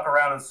want to fuck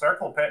around and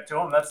circle pit to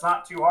them, that's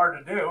not too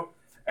hard to do.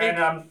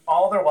 And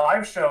all their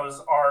live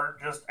shows are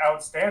just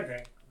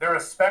outstanding. They're a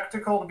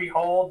spectacle to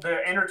behold.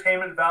 The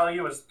entertainment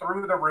value is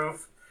through the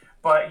roof.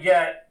 But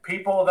yet,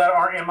 people that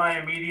aren't in my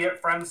immediate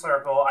friend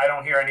circle, I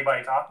don't hear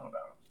anybody talking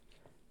about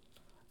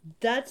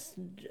That's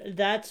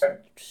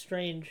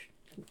strange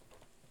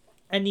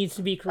and needs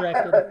to be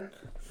corrected.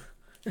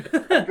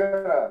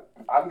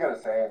 I'm gonna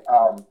say it.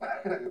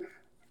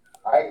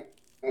 I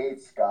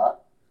hate ska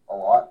a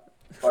lot.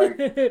 Like,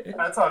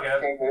 That's all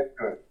good. came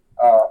into it.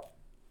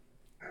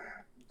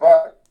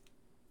 But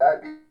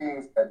that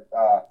being said,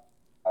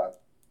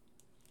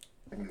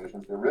 the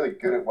musicians, they're really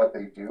good at what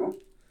they do.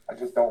 I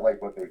just don't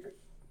like what they do.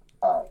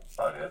 It's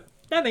all good.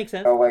 That makes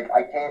sense. So like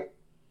I can't,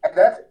 and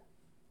that's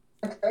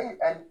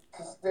and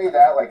to say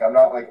that like I'm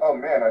not like, oh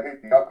man, I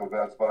hate the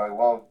Aquabats, but I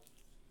love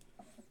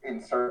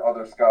insert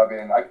other ska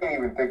band. I can't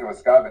even think of a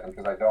ska band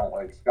because I don't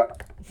like ska.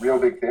 Real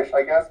Big Fish,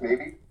 I guess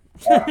maybe.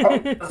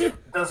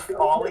 Does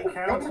Folly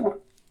count?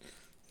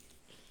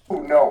 Oh,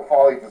 no,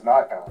 Folly does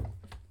not count.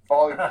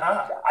 Folly,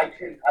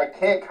 I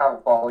can't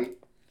count Folly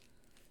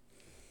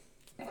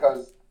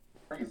because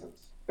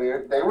reasons.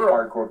 They were a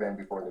hardcore band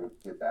before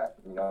they did that.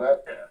 You know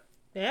that?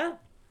 Yeah.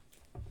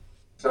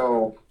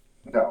 So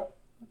no,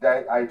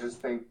 that I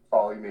just think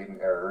Folly made an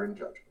error in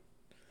judgment.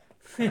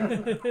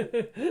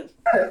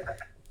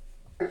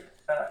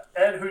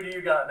 Ed, who do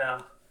you got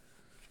now?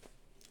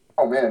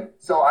 Oh man,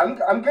 so I'm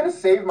gonna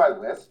save my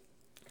list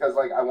because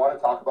like I want to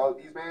talk about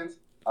these bands,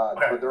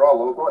 but they're all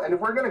local. And if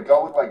we're gonna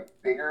go with like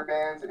bigger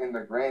bands in the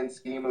grand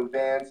scheme of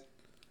bands,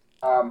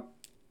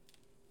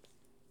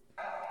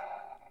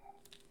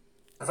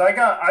 Because I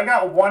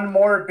got one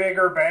more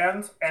bigger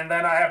band, and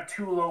then I have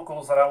two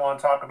locals that I want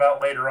to talk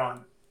about later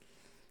on.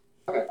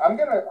 okay, I'm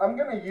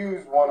gonna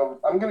use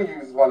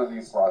one of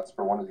these slots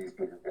for one of these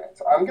bigger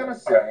bands. I'm gonna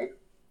say,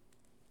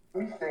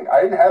 let me think.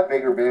 I didn't have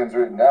bigger bands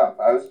written down.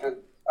 I was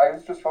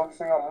just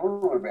focusing on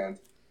littler bands.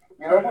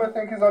 You know who I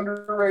think is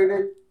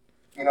underrated?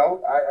 You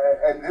know,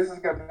 and this is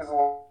gonna piss a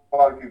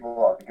lot of people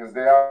off because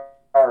they are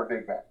a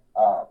big band.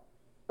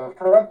 The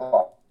Front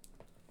Bottoms.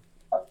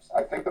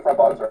 I think the Front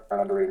Bottoms are an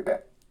underrated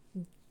band.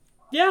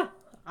 Yeah,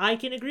 I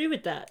can agree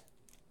with that.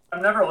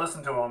 I've never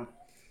listened to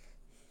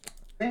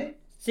them.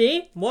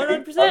 See?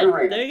 100%.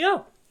 Underrated. There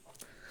you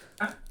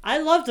go. I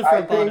love the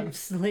Front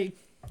Bottoms. Like,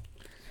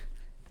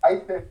 I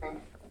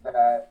think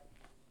that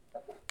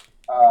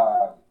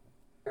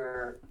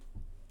they're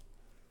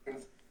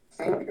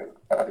insanely good.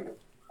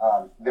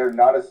 They're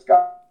not a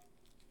ska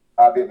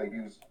band. They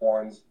use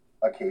horns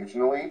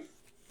occasionally.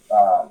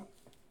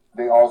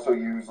 They also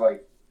use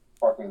like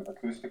fucking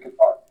acoustic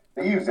guitar.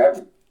 They use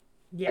everything.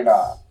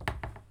 yes.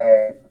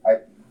 And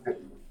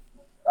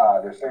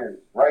their singer's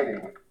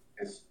writing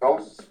is so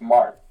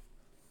smart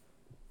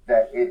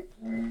that it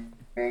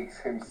makes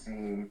him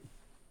seem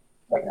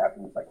like an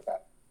athlete like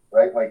that,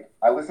 right? Like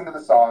I listened to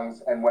the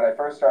songs, and when I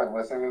first started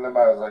listening to them,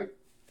 I was like,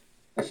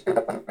 "This shit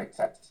doesn't make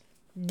sense."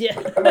 Yeah.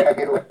 And like I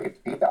get like it's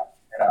beat up,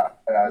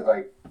 and I was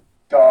like,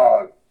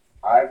 "Dog,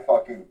 I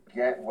fucking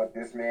get what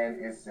this man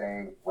is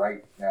saying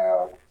right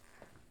now.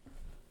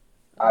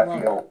 I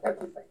feel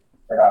everything."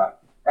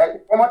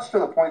 And so much to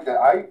the point that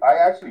I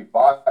actually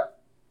bought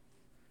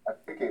a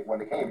ticket when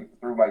they came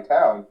through my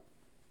town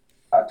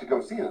to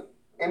go see them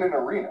in an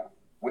arena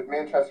with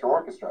Manchester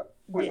Orchestra,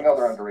 who's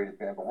another underrated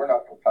band, but we're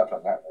not going to touch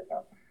on that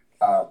right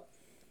now.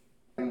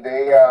 And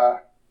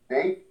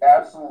they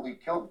absolutely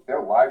killed it.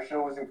 Their live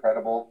show was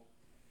incredible.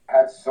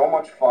 Had so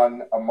much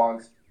fun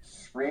amongst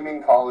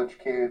screaming college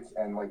kids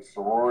and like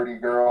sorority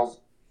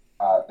girls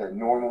that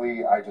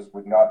normally I just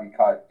would not be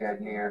caught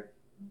dead near.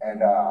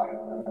 And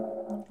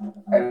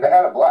they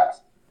had a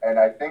blast. And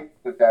I think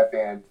that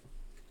band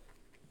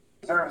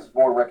deserves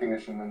more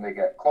recognition than they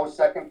get. Close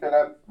second to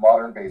them,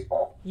 Modern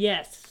Baseball.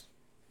 Yes.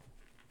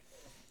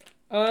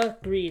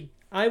 Agreed.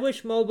 I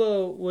wish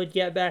Mobo would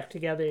get back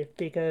together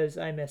because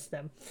I miss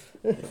them.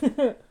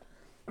 Fucking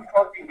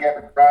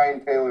get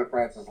Brian Taylor,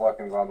 Francis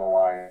Luckins on the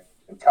line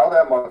and tell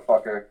that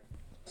motherfucker,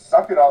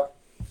 suck it up,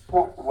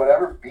 put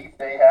whatever beef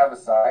they have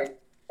aside,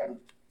 and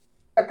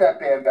get that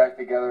band back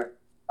together.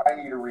 I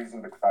need a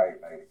reason to cry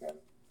at night again.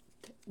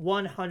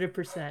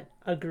 100%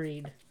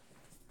 agreed.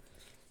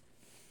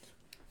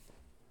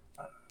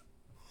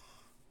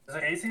 Is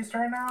it Casey's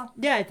turn now?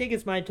 Yeah, I think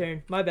it's my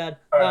turn. My bad.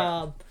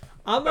 Right.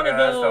 I'm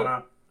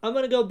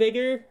gonna go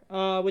bigger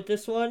with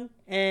this one,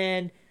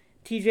 and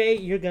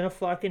TJ, you're gonna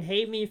fucking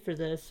hate me for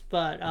this,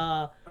 but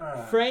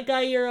Frank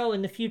Iero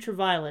and the Future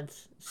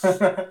Violence.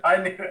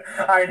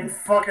 I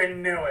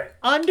fucking knew it.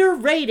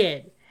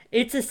 Underrated.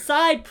 It's a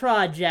side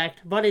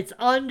project, but it's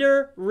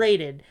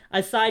underrated.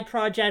 A side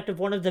project of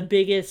one of the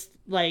biggest,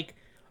 like,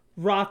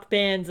 rock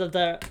bands of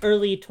the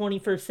early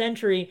 21st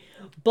century,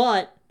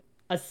 but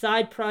a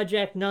side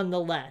project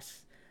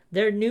nonetheless.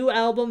 Their new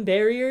album,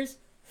 Barriers,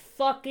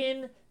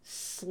 fucking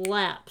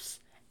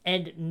slaps.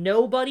 And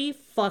nobody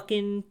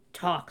fucking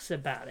talks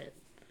about it.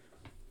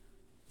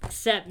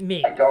 Except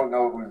me. I don't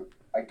know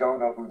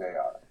who they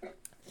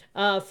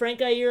are. Frank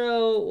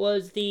Iero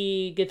was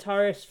the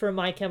guitarist for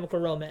My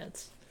Chemical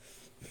Romance.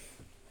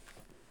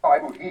 Oh, I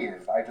know who he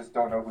is. I just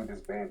don't know who this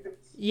band is.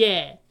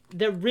 Yeah,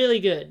 they're really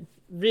good.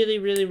 Really,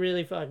 really,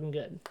 really fucking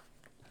good.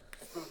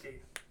 Spooky.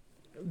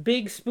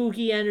 Big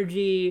spooky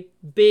energy,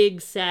 big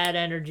sad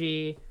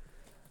energy.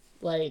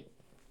 Like,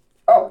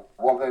 oh,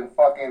 well then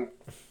fucking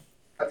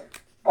let's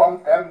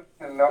bump them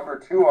to number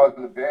 2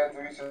 on the bands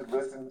we should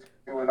listen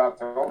to in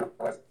October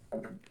list.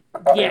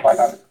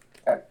 Yes.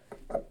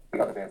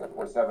 Other bands,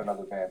 or 7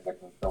 other bands that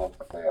can fill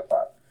up the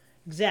AF5.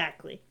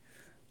 Exactly.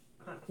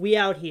 We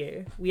out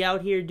here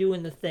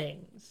doing the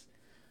things.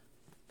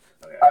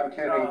 I'm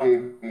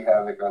kidding, Davey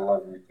Havoc. I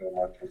love you so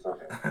much. It's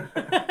okay.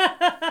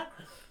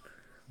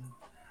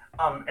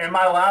 And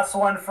my last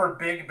one for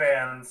big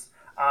bands,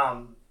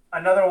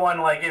 another one,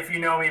 like, if you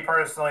know me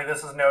personally,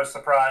 this is no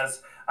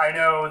surprise. I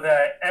know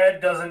that Ed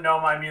doesn't know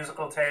my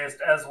musical taste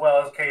as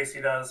well as Casey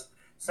does,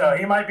 so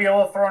he might be a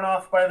little thrown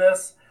off by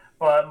this,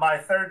 but my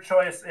third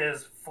choice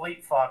is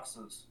Fleet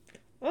Foxes.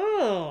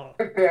 Oh.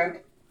 Good band.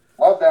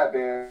 Love that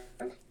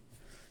band.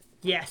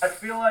 Yes. I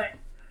feel like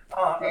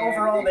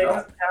overall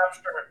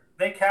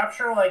they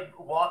capture like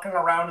walking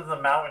around in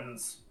the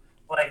mountains,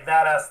 like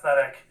that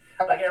aesthetic.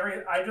 Like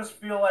I just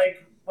feel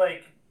like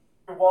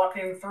you're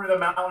walking through the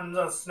mountains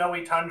of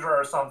snowy tundra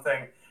or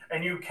something,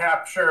 and you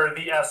capture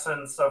the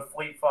essence of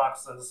Fleet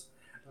Foxes.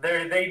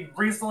 They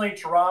recently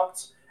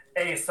dropped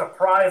a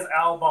surprise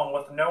album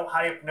with no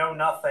hype, no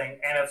nothing,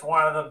 and it's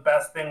one of the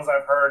best things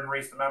I've heard in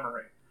recent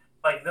memory.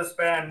 Like, this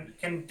band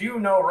can do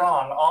no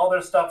wrong. All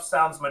their stuff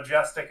sounds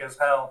majestic as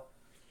hell,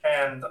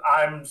 and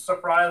I'm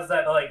surprised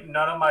that like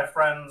none of my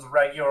friends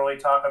regularly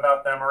talk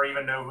about them or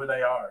even know who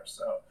they are.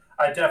 So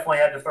I definitely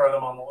had to throw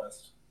them on the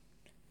list.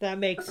 That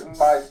makes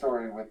my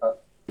story with the...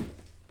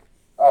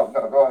 Oh,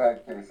 no, go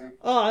ahead, Casey.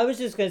 Oh, I was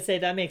just going to say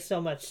that makes so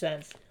much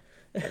sense.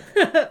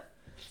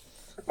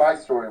 My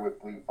story with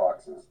Fleet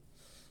Foxes.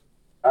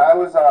 I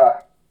was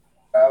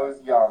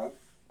young.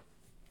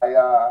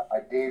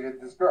 I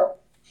dated this girl.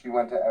 She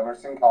went to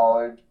Emerson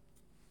College,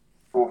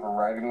 School for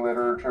Writing,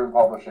 Literature, and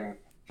Publishing.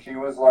 She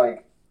was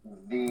like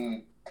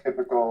the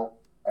typical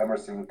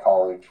Emerson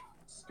College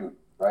student,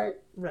 right?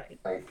 Right.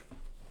 Like,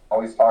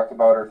 always talked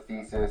about her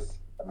thesis.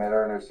 I met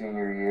her in her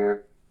senior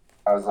year.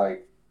 I was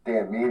like,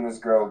 damn, me and this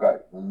girl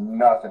got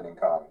nothing in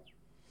common.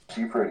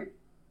 She pretty.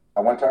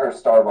 I went to her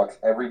Starbucks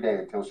every day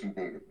until she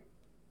dated me.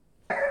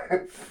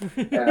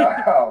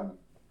 And,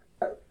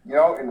 you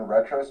know, in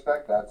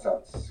retrospect, that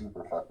sounds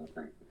super fucking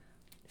creepy.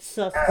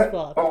 Sus as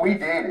fuck. But we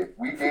dated.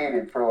 We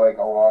dated for like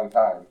a long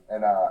time.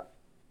 And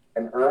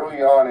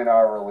early on in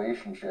our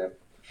relationship,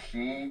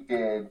 she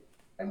did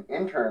an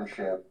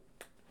internship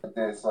at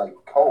this like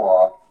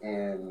co-op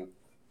in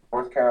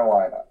North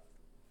Carolina.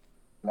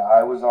 And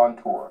I was on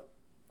tour.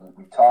 And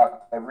we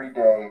talked every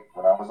day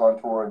when I was on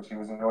tour and she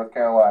was in North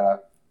Carolina.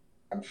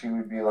 And she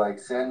would be like,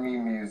 send me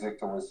music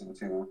to listen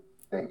to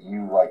that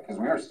you like. Because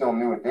we were still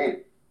new at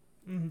dating.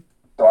 Mm-hmm.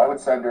 So I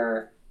would send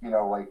her, you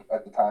know, like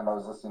at the time I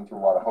was listening to a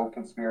lot of Hope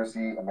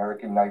Conspiracy,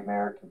 American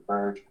Nightmare,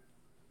 Converge.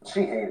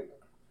 She hated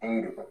it.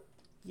 Hated it.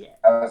 Yeah.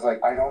 I was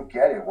like, I don't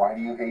get it. Why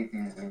do you hate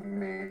these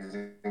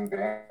amazing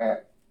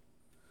bands?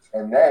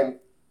 And then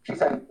she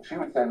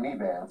would send me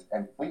bands,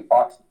 and Fleet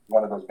Fox was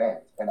one of those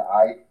bands. And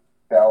I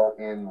fell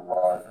in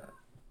love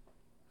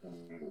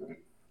immediately.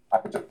 I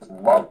just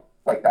love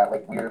like that,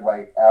 like weird,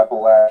 like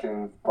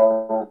Appalachian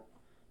folk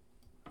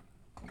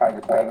kind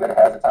of thing that it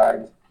has at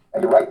times.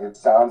 And you're right, it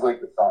sounds like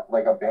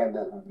a band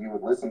that you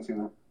would listen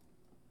to,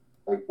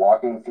 like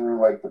walking through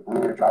like the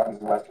Blue Ridge Mountains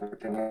in West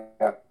Virginia,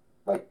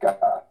 like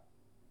the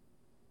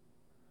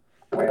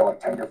way to like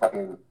tender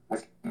fucking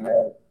whiskey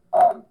man.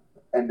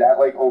 And that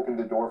like opened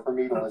the door for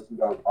me to listen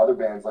to other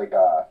bands like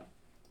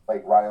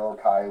Rilo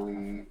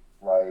Kiley,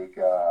 like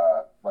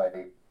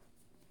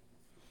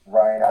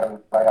Ryan Adams,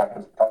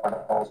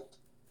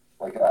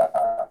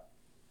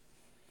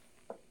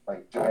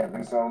 like Joanne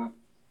Newsom,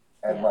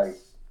 and yes. like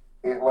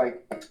it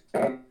like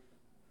expanded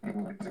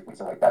musically.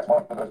 So like that's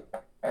one of those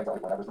bands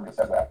like whenever somebody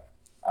says that,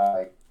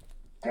 like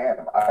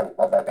damn, I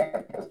love that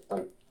band because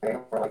like they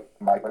were like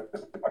my first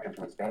introduction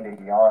to expanding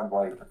beyond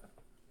like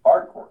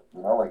hardcore,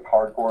 you know, like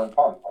hardcore and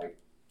punk. Like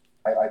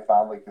I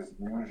found like this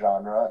new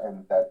genre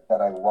and that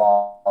I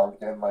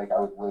loved, and like I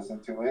would listen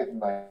to it and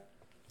like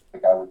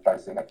I would try to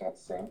sing. I can't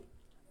sing,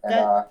 and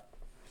I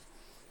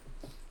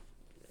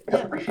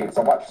just appreciate it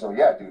so much. So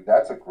yeah, dude,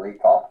 that's a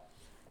great call.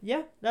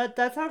 Yeah,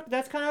 that's kind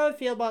of how I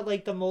feel about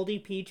like the Moldy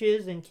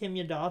Peaches and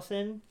Kimya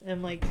Dawson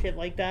and like shit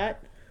like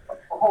that.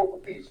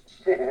 Holy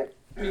shit!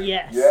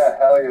 Yes. Yeah,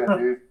 hell yeah,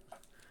 dude.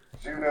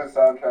 Juno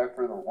soundtrack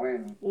for the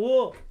win.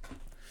 Whoa.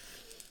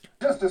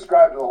 Just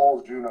described the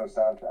whole Juno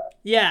soundtrack.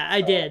 Yeah, I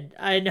did.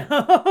 I know.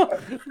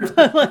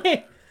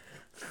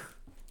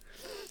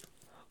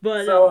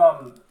 but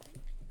so,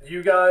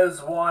 you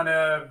guys want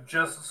to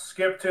just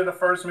skip to the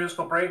first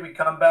musical break? We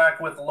come back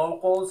with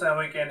locals and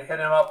we can hit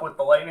him up with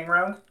the lightning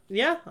round?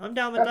 Yeah, I'm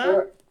down with that.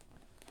 Right.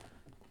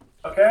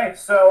 Okay,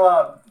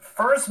 so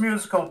first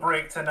musical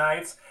break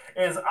tonight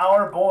is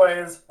Our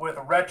Boys with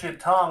Wretched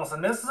Tongues.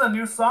 And this is a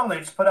new song they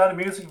just put out a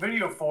music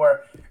video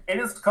for.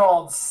 It is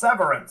called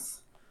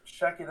Severance.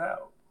 Check it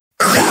out.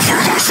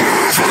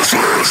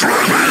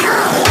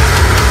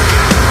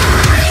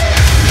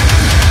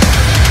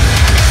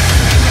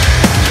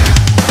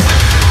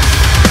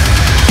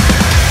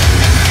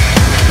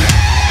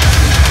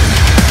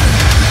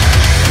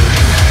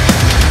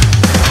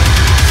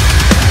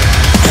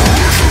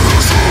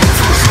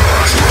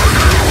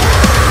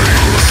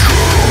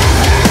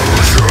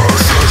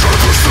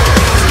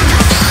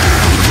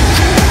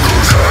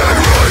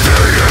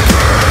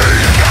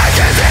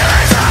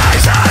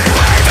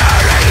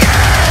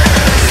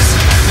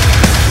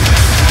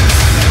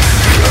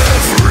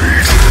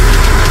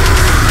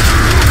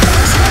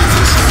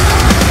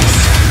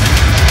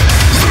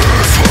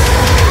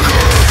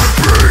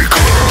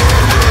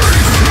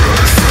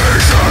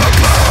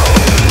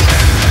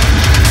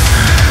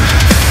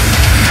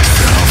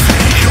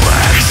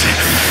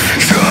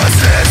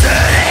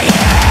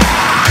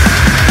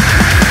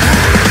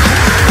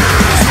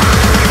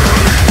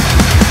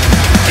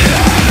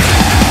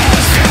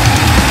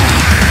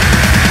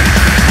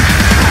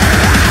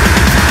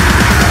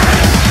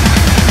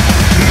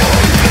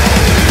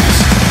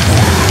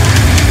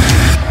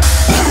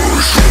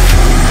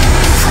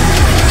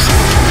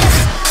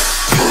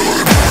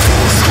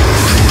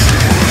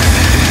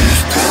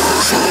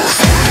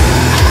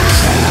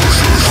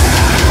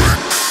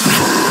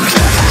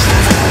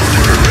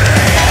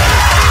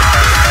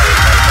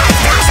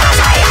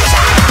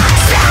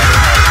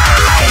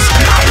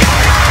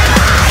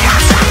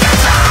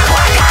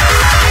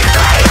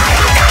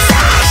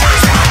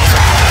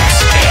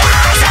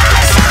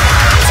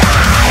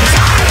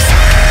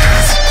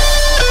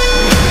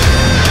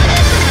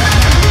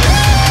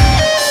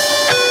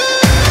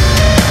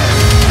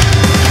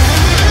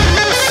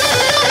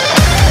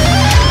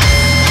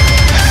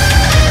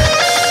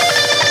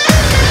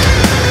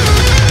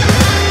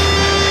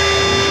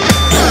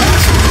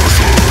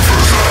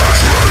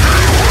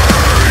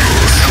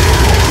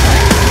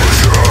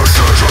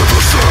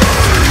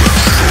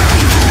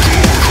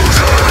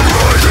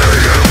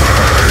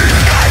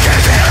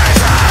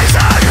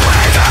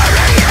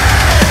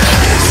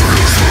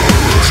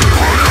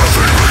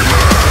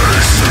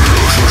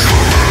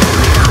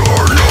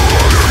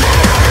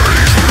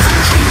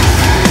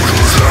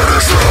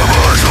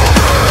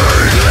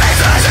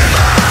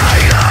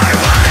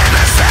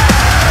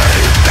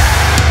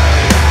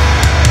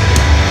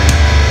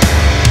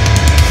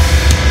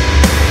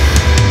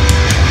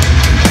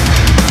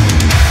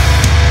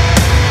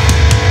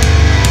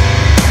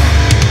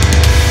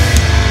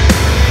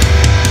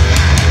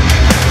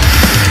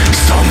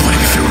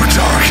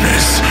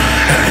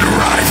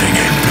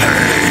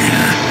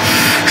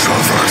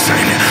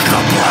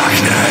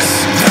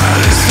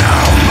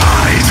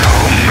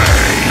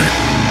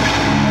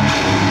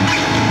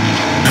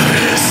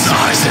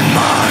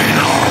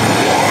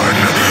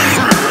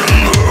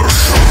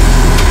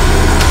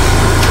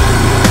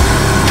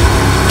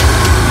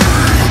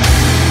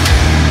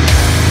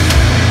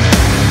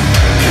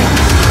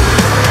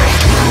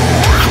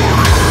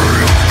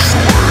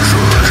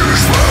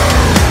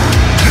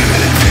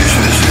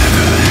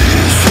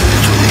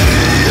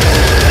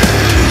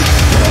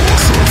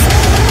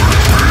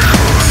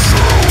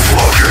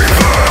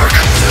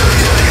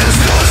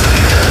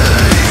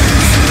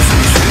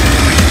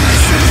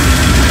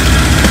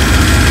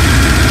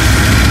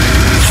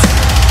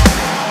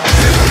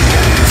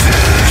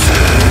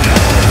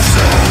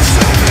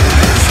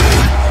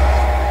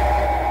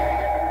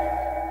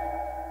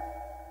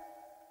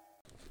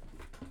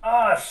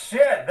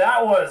 shit,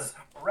 that was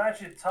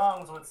Wretched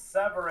Tongues with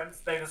Severance.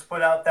 They just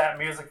put out that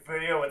music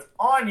video. It's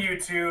on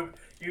YouTube.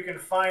 You can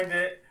find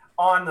it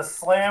on the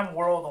Slam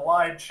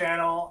Worldwide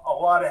channel. A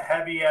lot of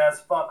heavy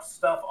ass fuck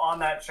stuff on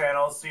that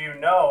channel, so you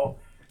know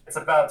it's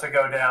about to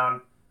go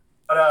down.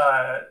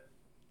 But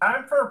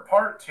time for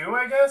part 2,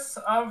 I guess,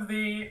 of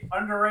the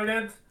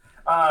underrated.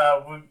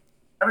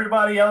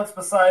 Everybody else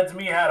besides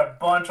me had a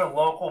bunch of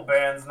local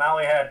bands. Now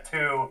we had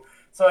 2.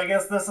 So I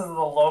guess this is the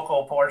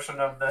local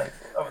portion of the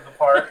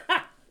part.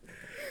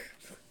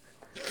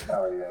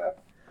 Oh yeah.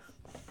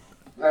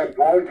 Hey,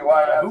 boy, do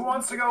I have... Who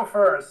wants to go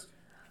first?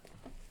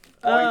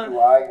 Boy, do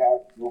I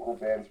have local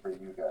bands for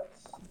you guys.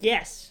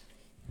 Yes.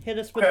 Hit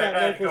us with that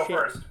Ed, local go shit.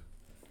 first.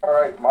 All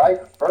right, my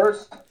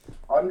first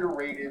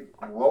underrated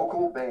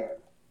local band.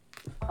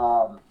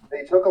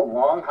 They took a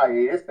long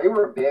hiatus. They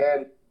were a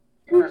band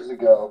years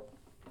ago.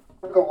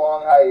 Took a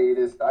long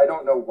hiatus. I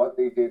don't know what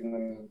they did in the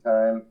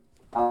meantime.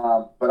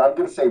 But I'm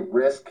gonna say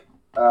Risk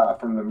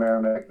from the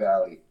Merrimack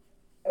Valley,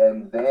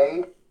 and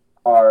they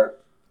are,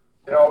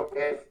 you know,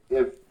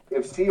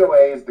 if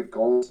COA is the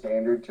gold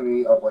standard to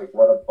me of like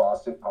what a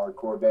Boston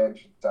hardcore band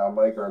should sound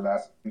like or a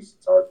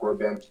Massachusetts hardcore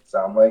band should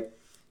sound like,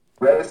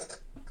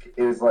 Risk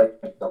is like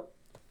the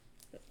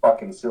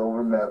fucking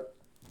silver medal.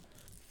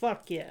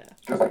 Fuck yeah.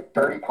 Just like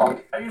dirty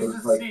punk. I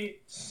used to like see.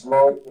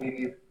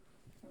 Slowly.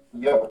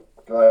 Yo,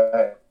 go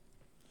ahead.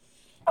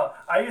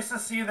 I used to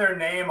see their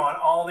name on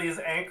all these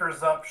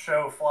Anchors Up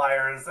show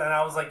flyers, and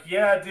I was like,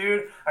 yeah,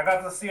 dude, I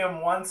got to see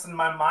them once, and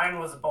my mind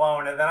was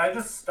blown, and then I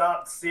just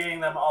stopped seeing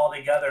them all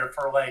together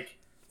for like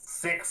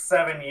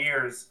 6-7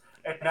 years,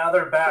 and now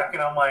they're back,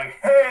 and I'm like,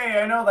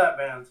 hey, I know that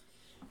band.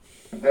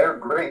 They're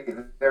great.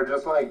 They're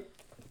just like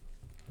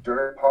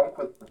dirt punk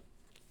with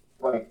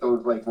like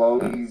those like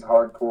lowies,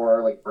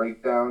 hardcore like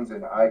breakdowns,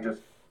 and I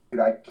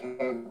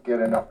can't get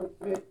enough of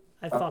it.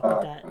 I fuck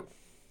with that.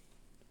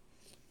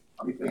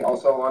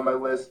 Also on my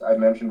list, I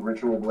mentioned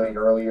Ritual Blade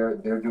earlier.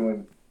 They're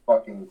doing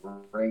fucking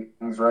great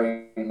things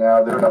right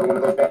now. They're another one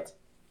of those bands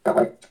that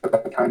like took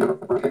a kind of a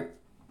break.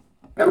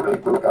 Never really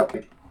broke up.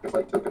 They just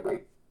like took a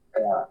break.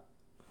 Yeah.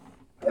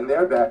 And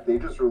they're back. They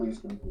just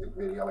released a music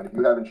video, and if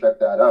you haven't checked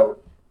that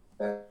out,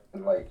 then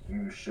like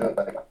you should.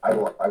 Like I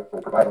will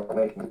provide a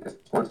link in the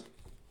Discord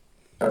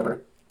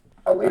server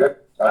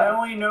later. I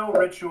only know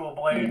Ritual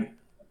Blade.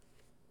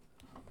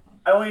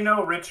 I only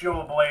know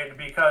Ritual Blade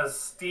because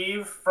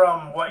Steve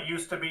from what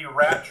used to be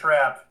Rat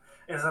Trap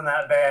is in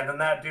that band,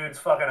 and that dude's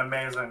fucking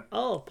amazing.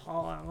 Oh,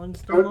 Paul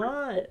Allen's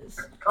demise.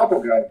 A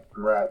couple guys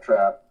from Rat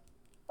Trap.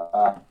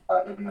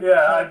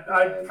 Yeah,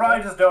 I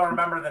probably just don't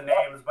remember the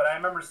names, but I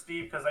remember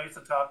Steve because I used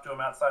to talk to him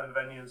outside of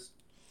venues.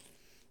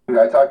 Dude,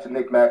 I talk to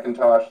Nick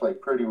McIntosh like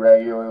pretty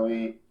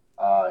regularly.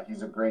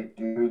 He's a great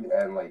dude,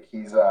 and like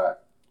he's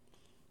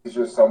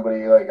just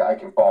somebody like I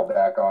can fall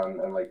back on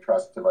and like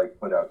trust to like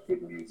put out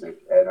good music.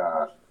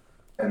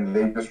 And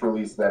they just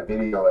released that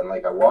video, and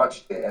like I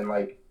watched it, and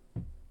like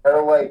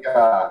they're like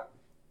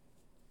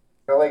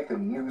the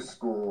new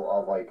school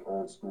of like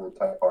old school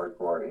type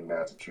hardcore in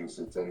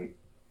Massachusetts, and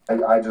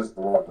I just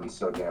love them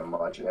so damn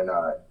much. And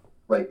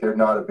like they're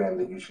not a band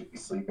that you should be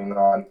sleeping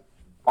on.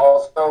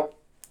 Also,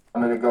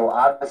 I'm gonna go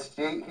out of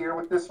state here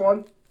with this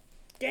one.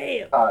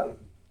 Damn. Katahdin.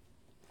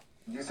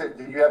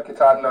 Did you have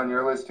Katahdin on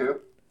your list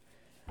too?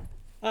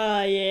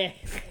 Yeah.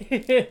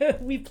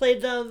 We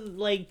played them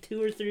like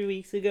 2 or 3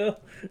 weeks ago.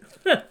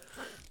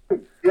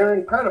 They're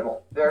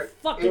incredible. They're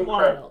fucking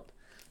incredible.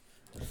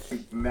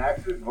 wild.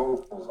 Max's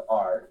vocals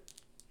are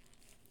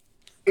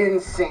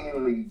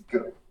insanely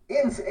good.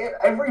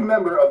 Every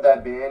member of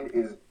that band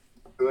is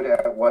good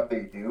at what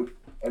they do,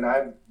 and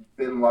I've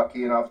been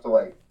lucky enough to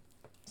like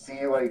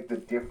see like the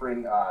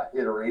different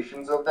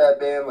iterations of that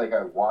band. Like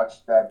I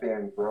watched that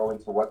band grow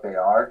into what they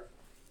are,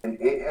 and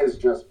it has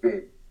just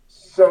been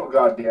so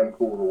goddamn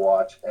cool to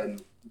watch.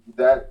 And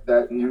that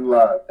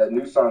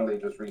new song they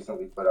just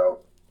recently put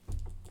out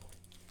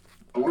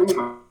blew my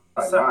mind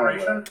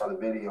when I saw the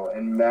video.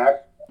 And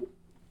Max,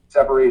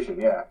 Separation,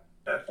 yeah.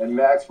 And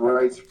Max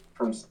writes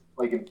from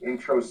like an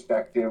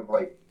introspective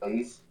like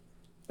place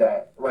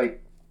that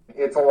like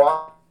it's a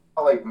lot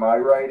like my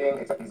writing,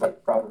 except he's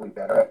like probably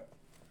better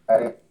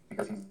at it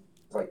because he's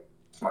like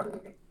smarter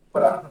than me.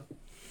 But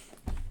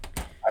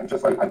I'm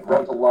just like I've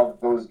grown to love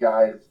those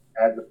guys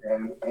as a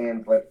band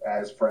and like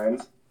as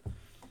friends.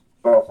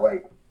 But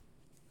like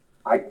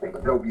I think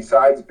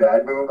besides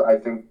Bad Move, I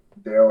think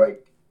they're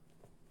like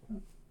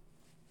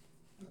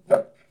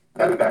them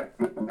and Bad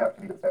Move have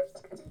to be the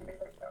best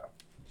right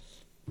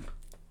now.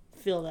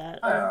 Feel that.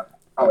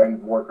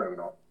 And War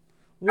Criminal.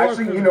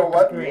 Actually, you know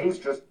what? Maine's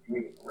just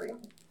doing great.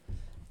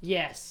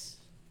 Yes.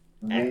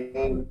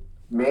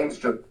 Maine's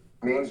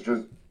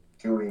just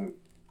doing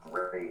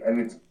great,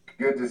 and it's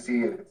good to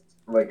see it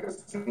like a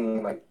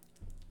scene like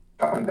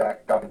coming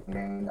back down in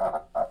Maine.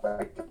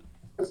 Like,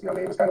 because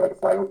Maine was kind of like a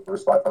flyover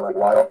spot for like a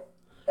while,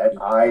 and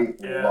I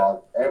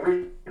love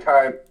every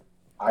time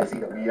I see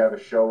that we have a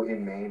show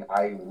in Maine,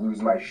 I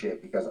lose my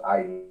shit because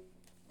I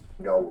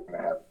know we're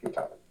gonna have a good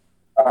time.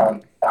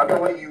 I'm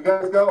gonna let you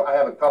guys go. I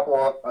have a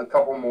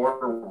couple more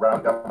to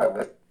round up my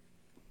list.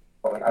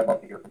 like I'd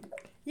love to hear from you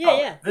guys.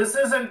 Yeah. This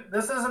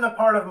isn't a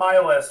part of my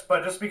list,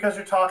 but just because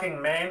you're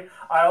talking Maine,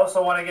 I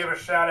also want to give a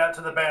shout out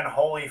to the band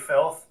Holy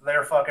Filth.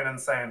 They're fucking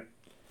insane.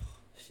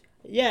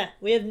 Yeah,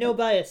 we have no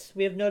bias.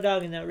 We have no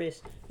dog in that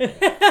race.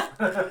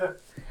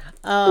 There's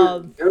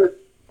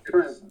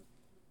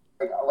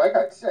like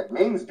I said,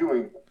 Maine's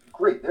doing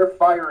great. They're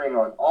firing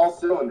on all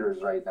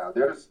cylinders right now.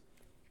 There's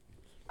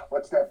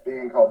what's that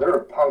band called? They're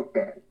a punk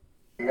band.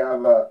 They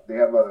have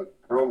a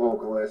girl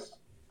vocalist,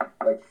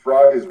 like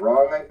Frog is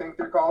Wrong, I think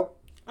they're called.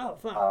 Oh,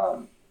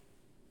 fun.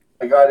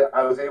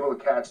 I was able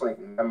to catch like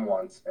them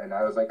once, and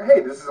I was like, hey,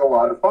 this is a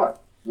lot of fun.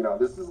 You know,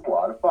 this is a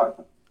lot of fun.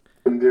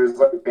 And there's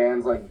like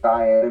bands like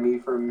Die Enemy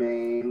from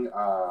Maine.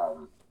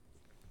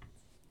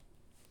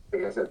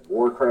 Like I said,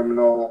 War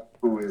Criminal,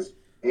 who is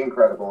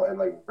incredible and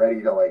like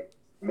ready to like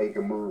make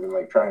a move and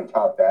like try and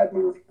top Bad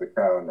Move for the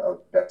crown of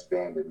best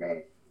band in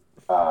Maine.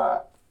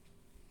 What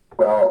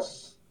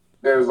else?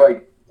 There's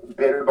like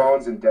Bitter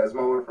Bones and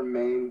Desmo are from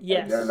Maine.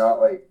 Yes. And they're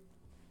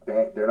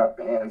not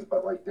bands,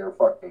 but like they're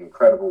fucking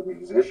incredible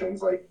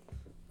musicians. Like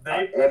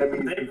they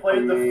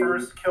played the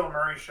first Kill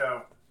Murray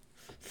show.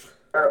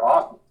 They're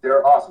awesome.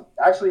 They're awesome.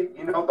 Actually,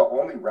 you know, the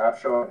only rap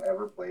show I've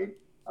ever played,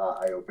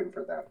 I opened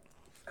for them.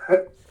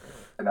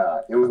 And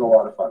it was a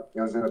lot of fun.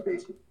 It was in a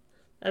basement.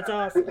 That's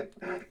awesome.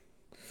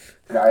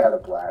 And I had a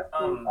blast.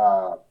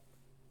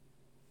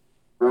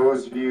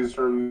 Rose Views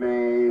from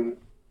Maine.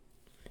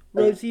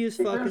 Rose Views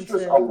fucking there's just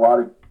sick. a lot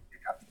of...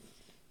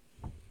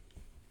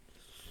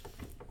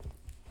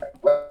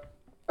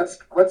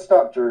 Let's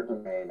stop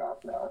jerking Maine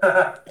off now.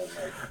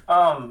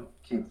 And,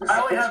 keep this I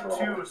only have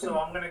rolling. two, so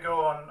I'm gonna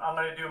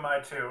do my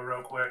two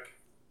real quick.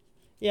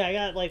 Yeah, I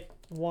got like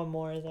one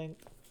more, I think.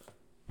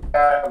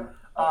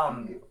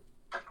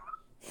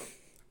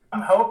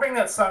 I'm hoping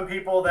that some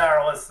people that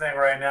are listening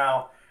right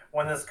now,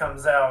 when this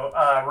comes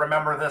out,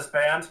 remember this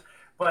band.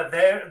 But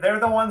they're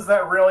the ones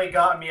that really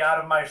got me out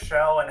of my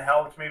shell and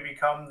helped me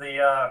become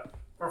the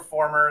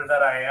performer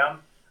that I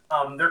am.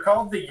 They're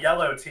called the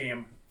Yellow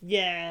Team.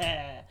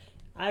 Yeah,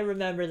 I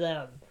remember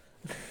them.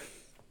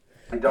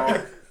 I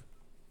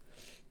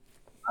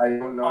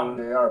don't know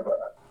who they are,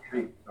 but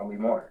tell me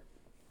more.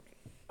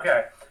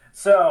 Okay,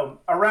 so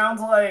around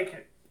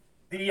like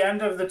the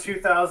end of the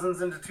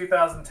 2000s into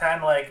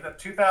 2010, like the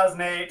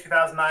 2008,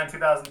 2009,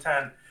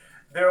 2010,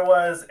 there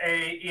was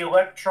a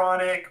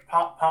electronic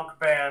pop punk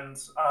band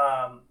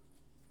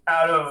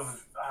out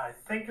of, I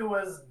think it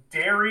was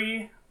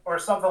Derry or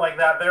something like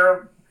that.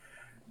 They're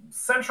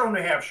central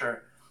New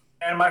Hampshire.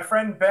 And my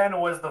friend Ben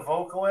was the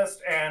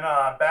vocalist and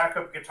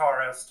backup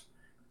guitarist.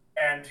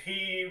 And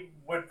he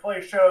would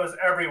play shows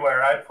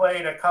everywhere. I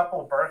played a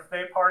couple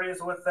birthday parties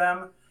with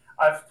them.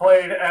 I've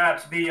played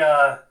at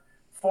the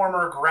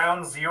former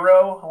Ground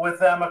Zero with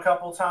them a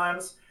couple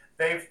times.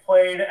 They've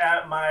played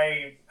at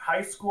my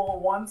high school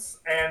once,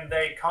 and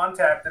they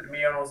contacted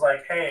me and was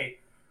like, hey,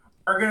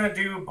 we're going to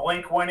do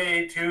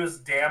Blink-182's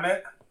Damn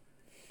It,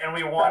 and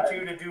we want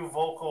you to do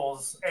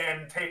vocals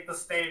and take the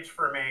stage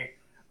for me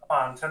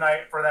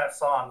tonight for that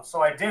song.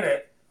 So I did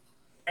it,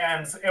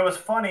 and it was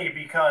funny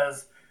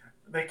because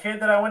the kid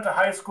that I went to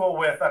high school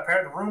with,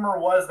 apparently, rumor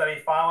was that he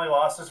finally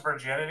lost his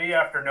virginity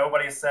after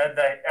everybody said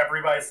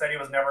he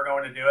was never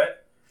going to do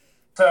it.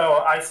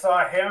 So I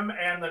saw him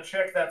and the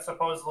chick that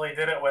supposedly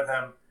did it with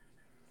him.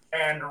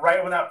 And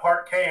right when that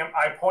part came,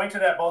 I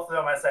pointed at both of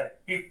them. I said,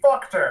 he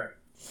fucked her.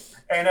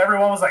 And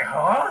everyone was like,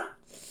 huh?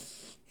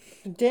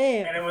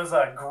 Damn. And it was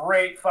a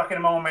great fucking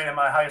moment in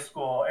my high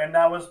school. And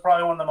that was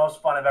probably one of the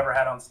most fun I've ever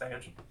had on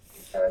stage.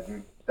 Yeah,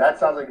 dude, that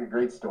sounds like a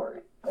great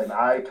story. And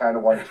I kind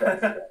of want to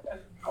check it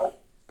out.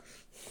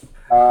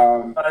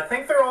 I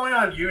think they're only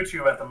on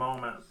YouTube at the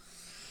moment.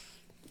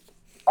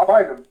 I'll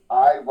find them.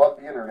 I love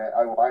the internet.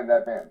 I will find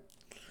that band.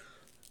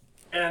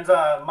 And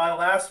my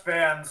last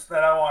bands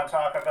that I want to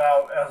talk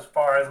about as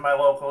far as my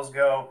locals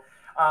go,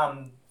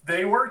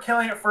 they were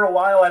killing it for a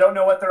while. I don't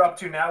know what they're up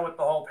to now with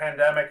the whole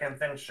pandemic and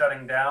things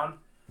shutting down.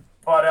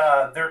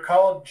 But they're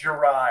called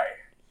Jirai.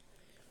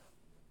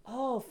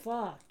 Oh,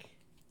 fuck.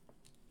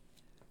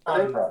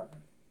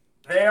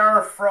 They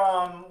are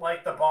from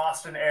like the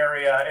Boston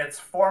area. It's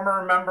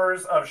former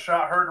members of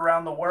Shot Heard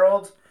Around the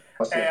World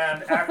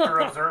and Actor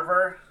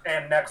Observer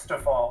and Next to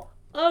Fall.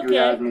 Okay. You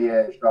had me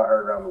at Shot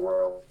Heard Around the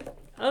World.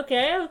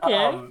 Okay.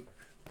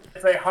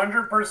 It's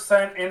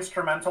 100%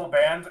 instrumental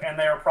band, and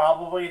they are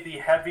probably the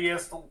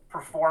heaviest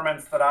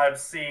performance that I've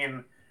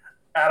seen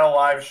at a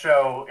live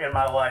show in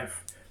my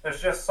life.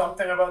 There's just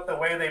something about the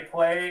way they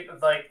play,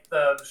 like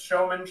the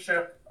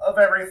showmanship of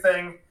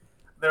everything,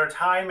 their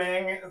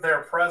timing,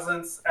 their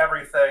presence,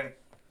 everything.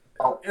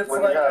 It's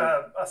like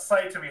a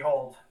sight to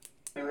behold.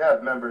 You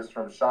have members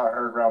from Shot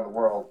Heard Around the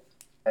World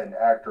and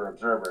Actor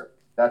Observer.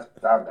 That's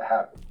bound to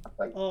happen.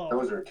 Like,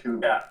 those are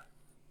two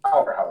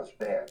powerhouse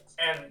bands.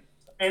 And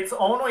it's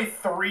only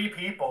 3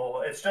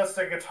 people. It's just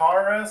a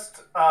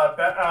guitarist, a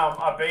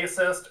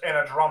bassist, and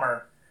a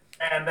drummer.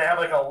 And they have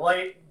like a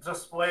light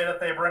display that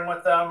they bring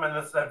with them, and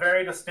it's a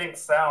very distinct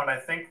sound. I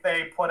think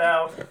they put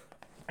out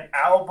an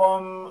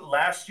album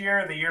last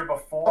year, the year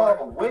before.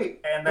 Oh,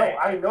 wait. And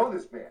I know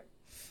this band.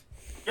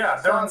 Yeah,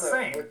 I they're saw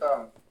insane. them with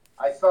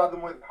I saw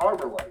them with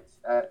Harbor Lights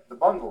at the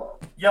Bungalow.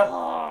 Yep.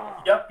 Oh,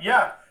 Yep.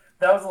 Yeah.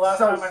 That was the last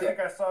So time I think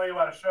I saw you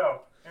at a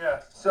show.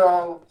 Yeah.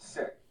 So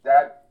sick.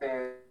 That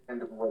band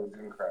was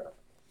incredible.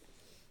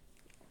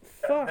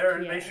 fuck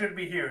They yeah. should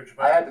be huge.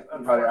 But I had to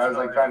think about it. I was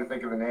like unfortunately- trying to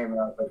think of a name,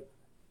 and I was like,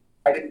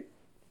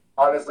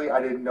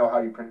 I didn't know how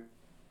you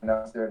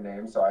pronounce their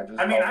name, so I just.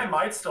 I mean, I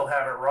might still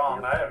have it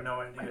wrong. I have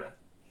no idea.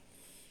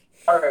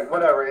 All right,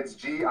 whatever. It's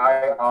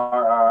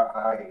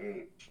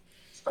Girrih.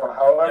 So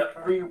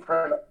however you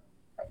pronounce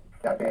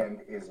that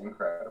band is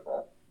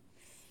incredible.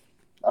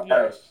 All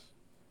right.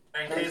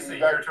 And Casey, Casey, you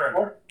got your turn.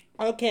 more?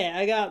 Okay,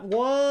 I got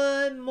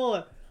one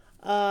more.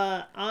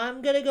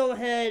 I'm gonna go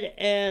ahead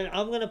and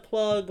I'm gonna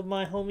plug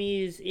my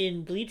homies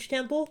in Bleach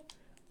Temple.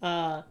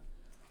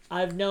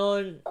 I've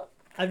known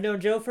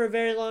Joe for a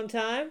very long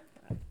time.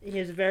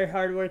 He's a very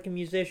hardworking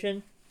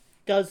musician.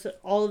 Does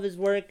all of his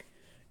work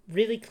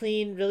really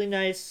clean, really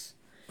nice.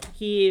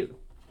 He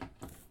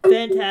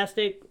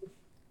fantastic.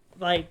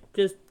 Like,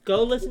 just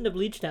go listen to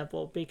Bleach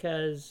Temple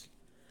because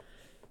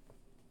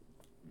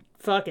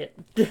fuck it.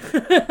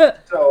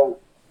 So,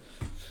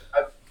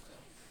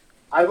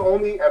 I've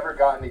only ever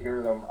gotten to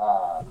hear them,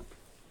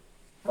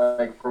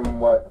 like from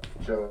what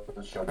Joe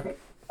showed me.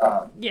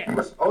 Yeah. We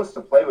were supposed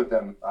to play with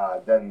them.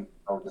 Then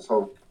this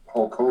whole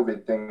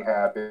COVID thing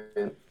happened.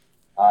 It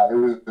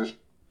was the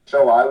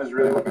show I was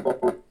really looking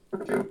forward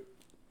to.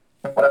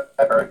 What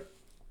I've heard,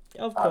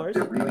 Of course.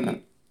 they're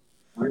really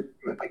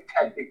like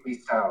technically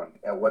sound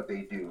at what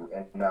they do,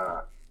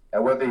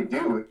 and what they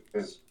do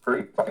is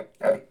pretty fucking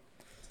heavy.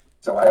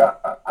 So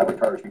I would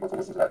encourage people to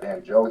listen to that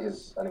band. Joe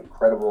is an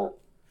incredible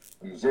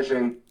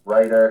musician,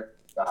 writer.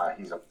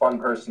 He's a fun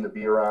person to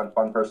be around,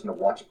 fun person to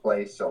watch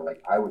play. So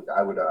like I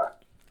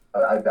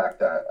back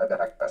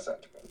that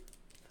sentiment.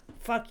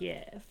 Fuck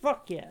yeah.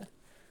 Fuck yeah.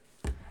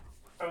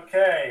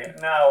 Okay,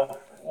 now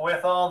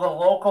with all the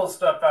local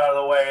stuff out of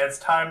the way, it's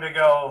time to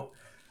go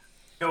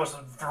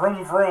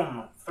vroom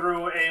vroom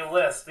through a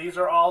list. These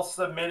are all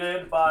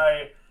submitted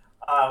by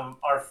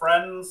our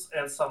friends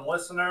and some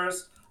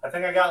listeners. I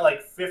think I got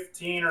like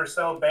 15 or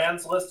so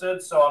bands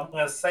listed, so I'm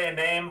going to say a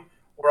name.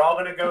 We're all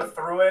going to go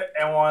through it,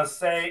 and we'll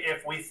say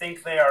if we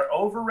think they are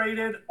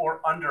overrated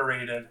or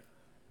underrated.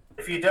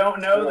 If you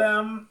don't know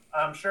them,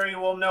 I'm sure you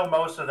will know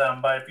most of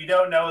them, but if you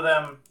don't know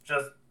them,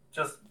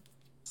 just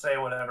say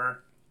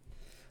whatever.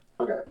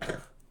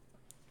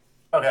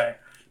 Okay.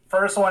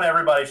 First one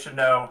everybody should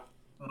know.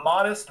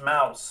 Modest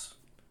Mouse.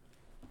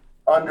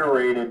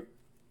 Underrated.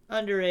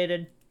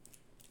 Underrated.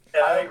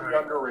 Yeah, I Wildly agree.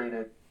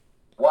 underrated.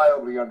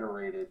 Wildly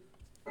underrated.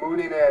 Moon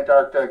in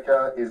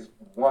Antarctica is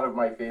one of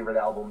my favorite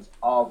albums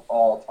of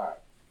all time.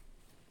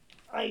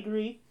 I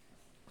agree.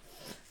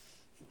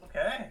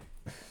 Okay.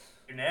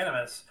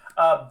 Unanimous.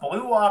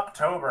 Blue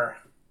October.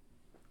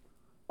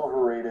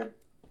 Overrated.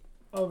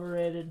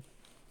 Overrated.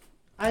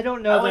 I don't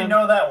I know only them.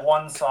 know that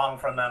one song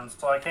from them,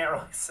 so I can't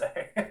really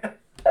say.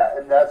 Yeah,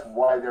 and that's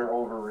why they're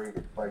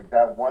overrated. Like,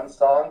 that one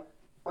song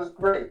was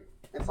great.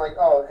 It's like,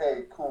 oh,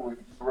 hey, cool, you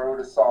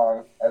wrote a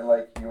song, and,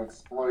 like, you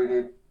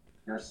exploited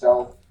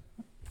yourself,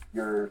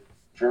 your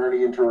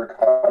journey into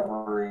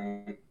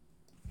recovery,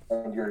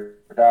 and your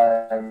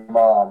dying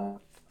mom.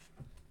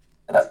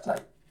 And that's tight.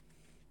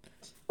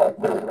 Like,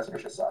 literally, the rest of your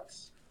shit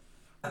sucks.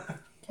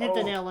 Hit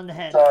the nail on the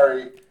head.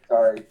 Sorry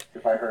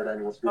if I hurt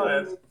anyone's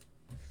feelings.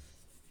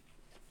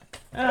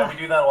 Yeah, we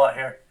do that a lot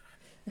here.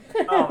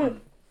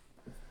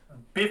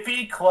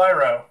 Biffy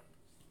Clyro.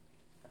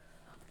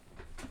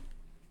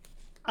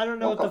 I don't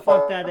know what What the the fuck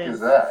fuck that is is.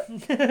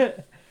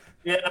 that?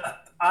 Yeah,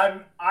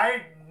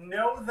 I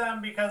know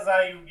them because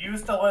I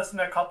used to listen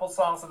to a couple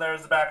songs of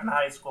theirs back in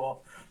high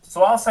school.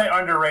 So I'll say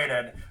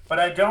underrated, but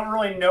I don't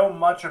really know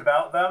much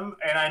about them,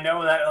 and I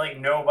know that like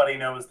nobody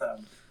knows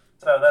them.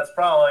 So that's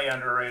probably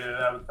underrated,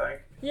 I would think.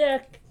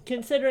 Yeah,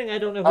 considering I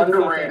don't know who the fuck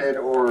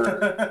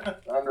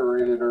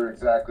Underrated or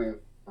exactly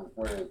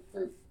where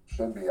they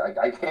should be.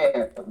 I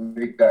can't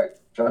make that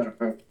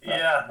judgment.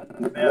 Yeah,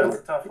 it's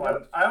a tough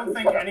one. I don't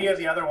think any of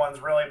the other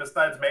ones really,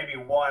 besides maybe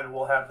one,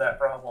 will have that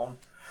problem.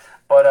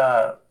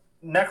 But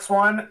next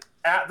one,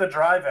 At the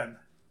Drive-In.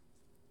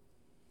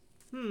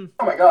 Oh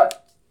my god.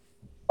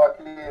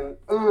 Fucking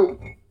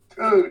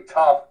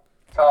tough.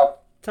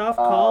 Tough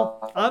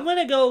call. I'm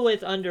gonna go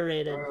with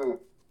underrated.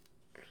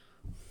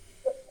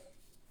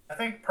 I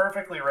think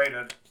perfectly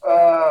rated.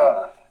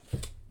 Yeah,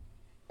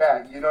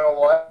 you know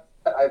what?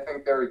 I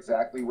think they're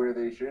exactly where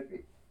they should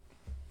be.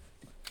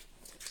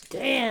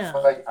 Damn.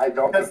 Like, I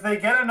don't because they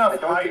get enough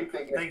hype.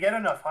 They get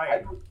enough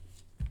hype.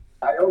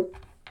 I don't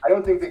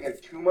think they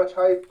get too much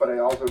hype, but I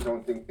also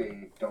don't think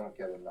they don't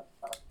get enough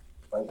hype.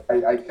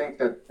 Like, I think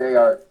that they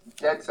are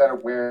dead center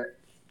where,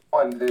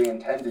 one, they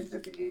intended to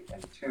be,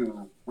 and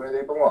two, where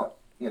they belong.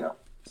 You know,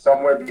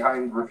 somewhere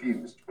behind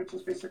Refused, which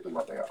is basically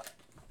what they are.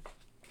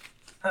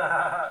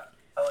 I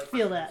like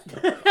Feel that.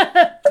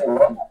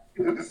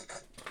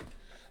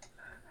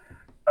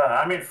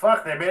 I mean,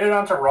 fuck, they made it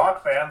onto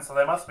Rock Band, so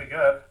they must be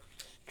good.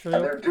 True.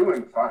 And they're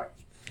doing fine.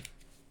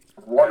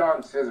 One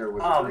Arm Scissor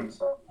was a great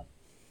song.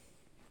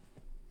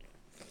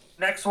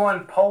 Next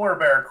one, Polar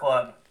Bear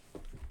Club.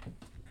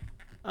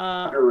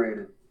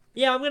 Underrated.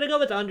 Yeah, I'm gonna go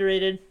with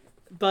underrated.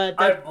 But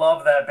I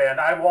love that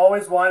band. I've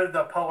always wanted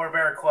the Polar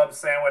Bear Club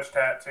sandwich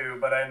tattoo,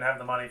 but I didn't have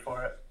the money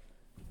for it.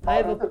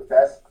 One of the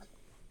best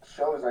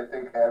shows I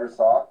think I ever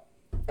saw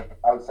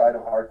outside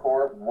of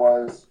hardcore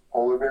was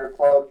Polar Bear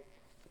Club.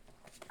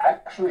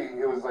 Actually,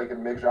 it was like a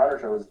mixed genre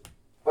show. It was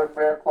Polar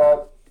Bear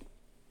Club,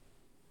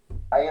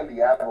 I Am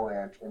the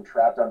Avalanche, and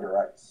Trapped Under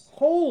Ice.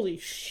 Holy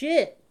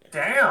shit!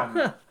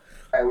 Damn.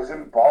 I was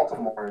in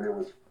Baltimore and it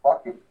was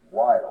fucking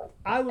wild.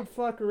 I would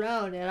fuck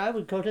around and I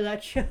would go to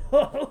that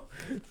show.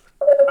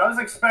 I was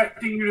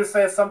expecting you to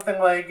say something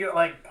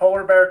like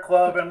Polar Bear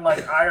Club and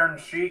like Iron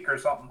Sheik or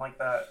something like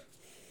that.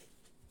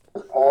 It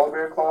was Polar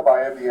Bear Club,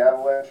 I Am the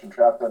Avalanche, and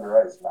Trapped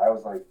Under Ice. And I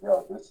was like,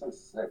 yo, this is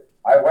sick.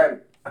 I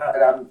went, and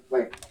I'm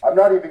like, I'm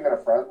not even going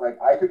to front.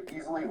 Like, I could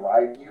easily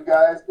lie to you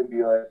guys and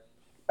be like,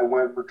 I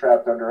went for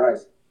Trapped Under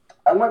Ice.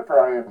 I went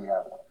for I Am the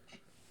Avalanche.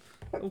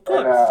 Of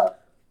course.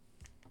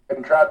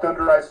 And Trapped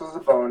Under Ice was a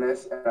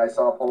bonus, and I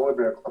saw Polar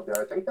Bear Club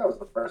there. I think that was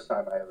the first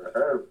time I ever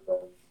heard of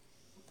them.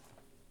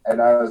 And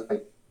I was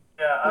like...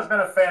 Yeah, I've been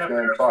a fan of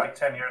theirs for like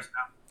 10 years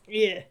now.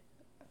 Yeah.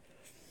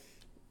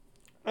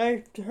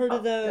 I heard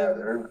of them. Yeah,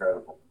 they're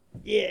incredible.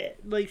 Yeah,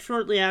 like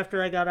shortly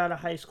after I got out of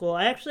high school.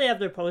 I actually have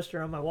their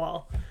poster on my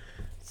wall.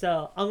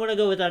 So, I'm going to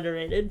go with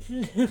underrated.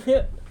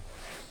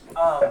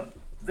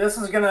 This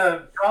is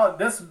gonna,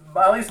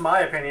 at least my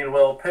opinion,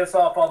 will piss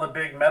off all the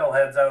big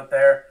metalheads out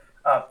there.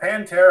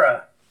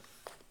 Pantera.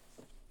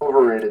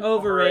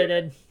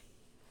 Overrated.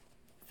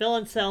 Phil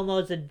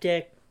Anselmo's a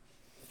dick.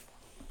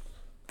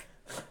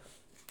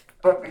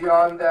 But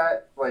beyond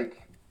that, like,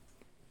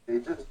 they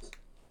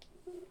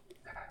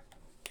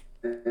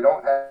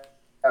don't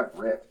have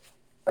riffs.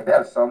 Like, they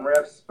have some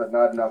riffs, but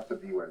not enough to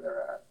be where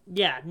they're at.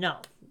 Yeah, no.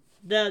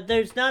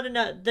 There's not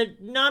enough. They're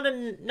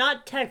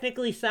not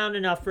technically sound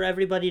enough for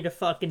everybody to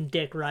fucking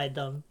dick ride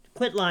them.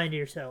 Quit lying to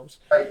yourselves.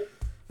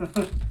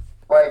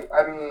 Like,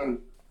 I mean,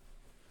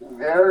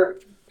 they're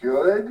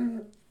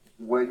good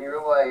when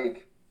you're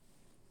like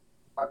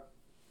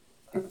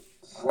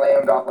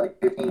slammed off like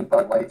 15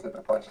 Bud Lights in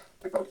a bunch of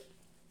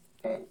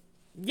cocaine.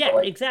 Yeah,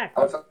 like,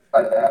 exactly. Outside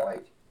of that,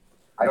 like,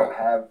 I don't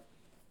have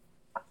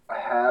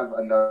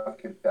enough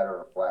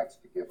Confederate flags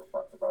to give a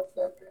fuck about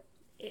that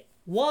band.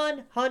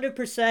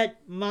 100%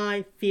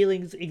 my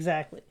feelings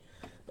exactly.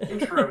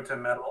 Intro to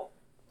metal.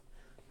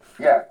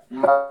 Yeah,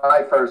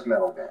 my first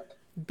metal band.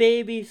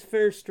 Baby's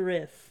first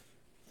riff.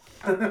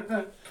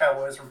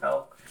 Cowboys from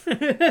Hell.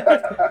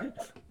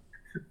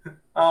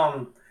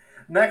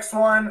 Next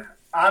one,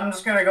 I'm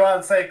just gonna go out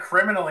and say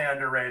criminally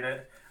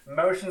underrated.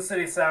 Motion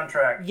City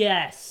Soundtrack.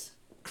 Yes,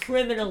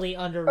 criminally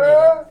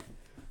underrated.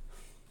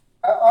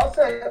 I'll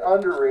say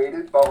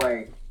underrated, but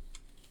like,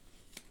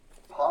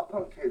 pop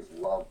punk kids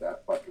love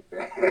that fucking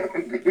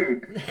band,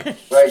 dude.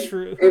 Like,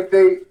 true. If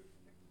they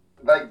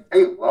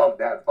love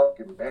that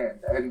fucking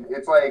band, and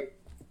it's like,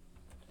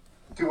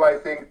 do I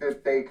think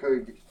that they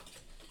could,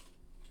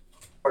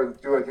 or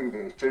do I think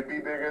they should be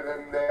bigger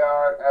than they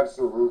are?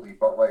 Absolutely,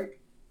 but like,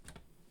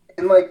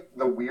 in like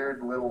the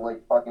weird little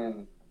like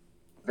fucking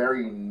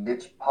very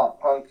niche pop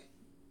punk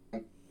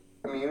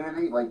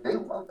community, like they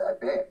love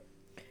that band.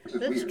 Which is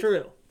That's weird.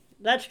 true.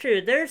 That's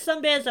true. There's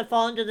some bands that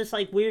fall into this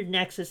like weird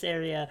nexus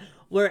area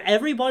where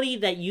everybody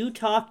that you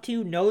talk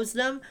to knows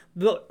them,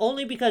 but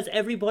only because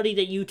everybody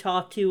that you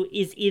talk to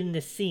is in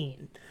the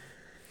scene.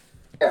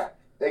 Yeah,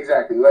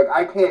 exactly. Like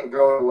I can't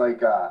go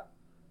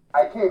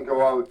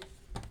out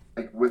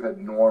like with a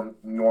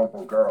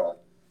normal girl,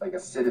 like a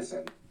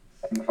citizen,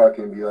 and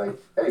fucking be like,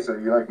 hey, so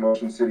you like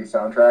Motion City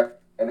Soundtrack?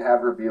 And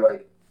have her be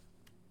like,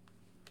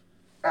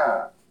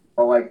 yeah.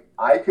 But like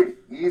I could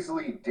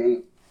easily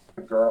date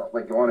a girl,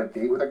 like go on a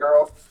date with a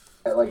girl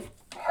that like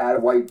had a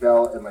white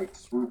belt and like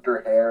swooped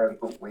her hair and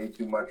put way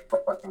too much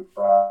fucking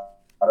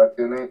product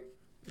in it,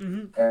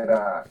 and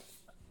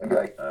be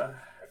like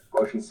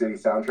Motion City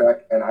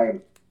Soundtrack, and I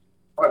am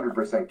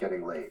 100%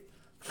 getting laid.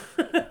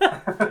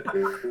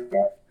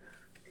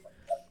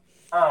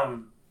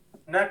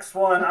 Next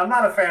one, I'm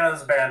not a fan of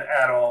this band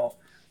at all,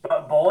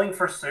 but Bowling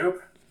for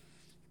Soup.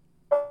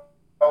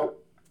 Oh,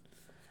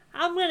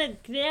 I'm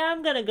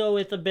gonna go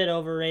with a bit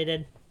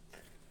overrated.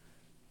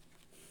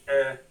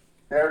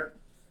 they're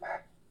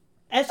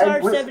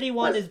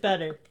SR-71 is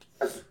better.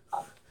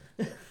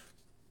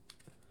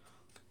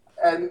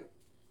 And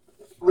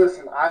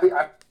listen,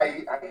 I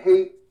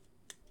hate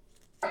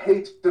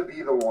to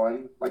be the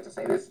one like to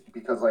say this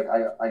because like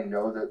I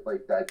know that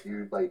like that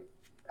dude like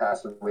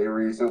passed away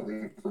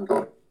recently from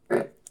COVID,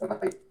 and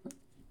like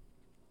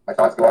my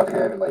thoughts go out to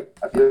him and like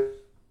I feel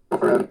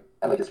for him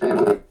and like his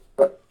family,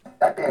 but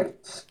that band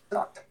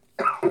sucked.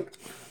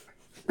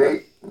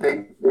 they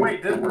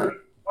Wait,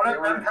 what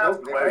if Ben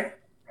passed away?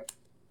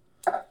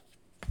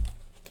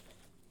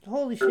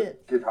 Holy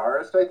shit.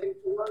 Guitarist, I think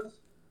it was.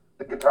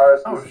 The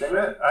guitarist. Oh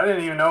shit! I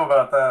didn't even know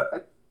about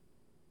that.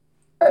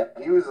 Yeah,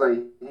 he was like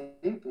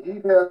he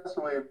passed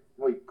away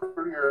like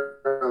pretty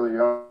early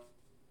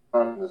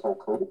on this whole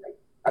COVID thing.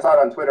 I saw it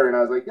on Twitter and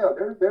I was like, yo,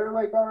 they're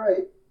like all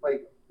right.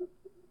 Like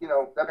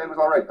that band was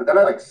all right. But then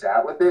I like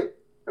sat with it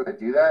because I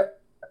do that,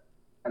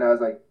 and I was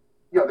like,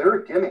 they're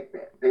a gimmick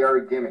band. They are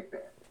a gimmick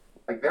band.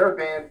 Like they're a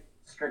band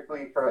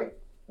strictly for like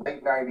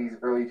late '90s,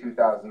 early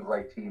 2000s,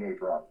 like teenage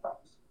rock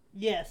pops.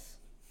 Yes.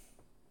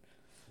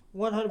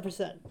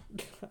 100%.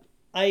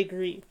 I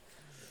agree.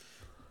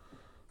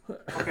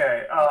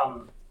 Okay.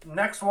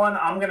 Next one,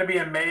 I'm gonna be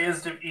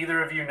amazed if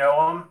either of you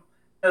know him,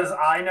 because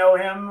I know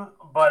him,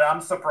 but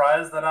I'm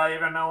surprised that I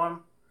even know him.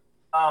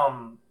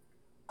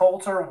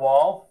 Coulter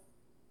Wall.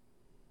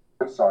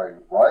 I'm sorry,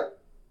 what?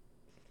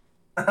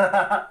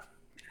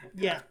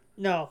 Yeah.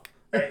 No.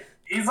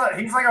 He's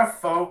like a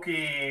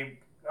folky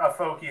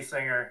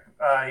singer.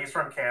 He's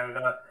from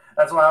Canada.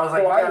 That's why I was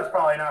like, you guys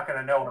probably not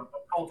gonna know him.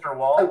 But Coulter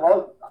Wall.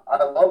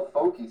 I love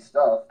folky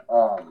stuff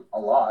a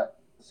lot.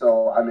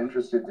 So I'm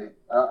interested to.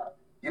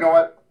 You know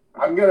what?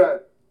 I'm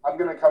gonna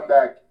come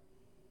back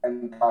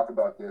and talk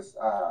about this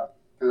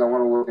because I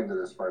want to look into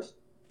this first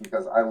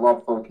because I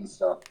love folky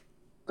stuff.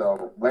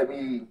 So let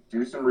me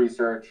do some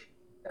research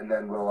and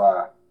then we'll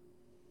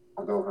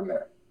go from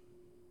there.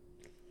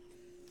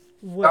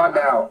 Well, not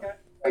now.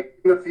 Like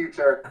in the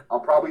future, I'll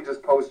probably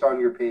just post on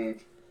your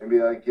page and be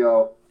like,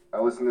 "Yo, I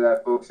listened to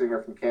that folk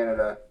singer from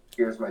Canada.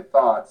 Here's my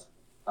thoughts."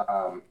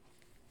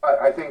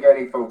 I think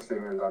any folk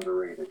singer is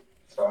underrated,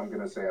 so I'm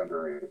gonna say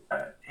underrated.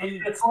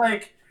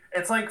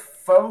 It's like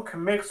folk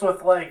mixed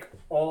with like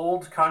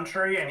old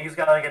country, and he's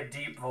got like a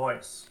deep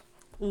voice.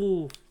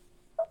 Ooh.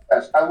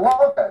 I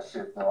love that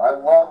shit though. I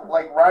love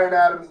like Ryan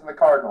Adams and the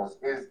Cardinals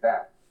is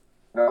that.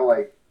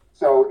 Like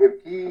so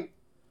if he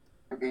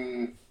can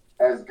be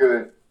as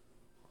good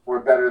or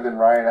better than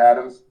Ryan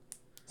Adams,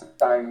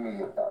 sign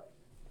me up.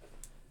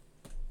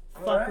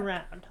 Fuck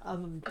around.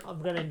 I'm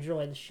gonna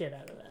enjoy the shit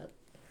out of that.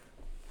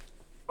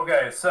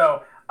 Okay,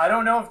 so I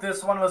don't know if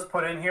this one was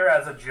put in here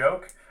as a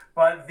joke,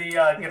 but the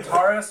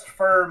guitarist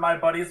for my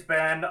buddy's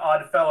band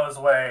Odd Fellows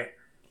Way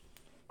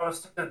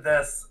posted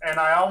this, and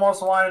I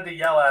almost wanted to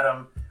yell at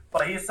him,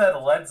 but he said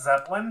Led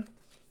Zeppelin.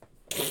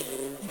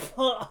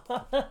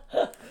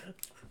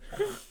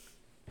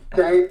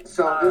 Okay,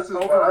 so this is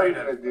what I'm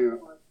gonna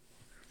do.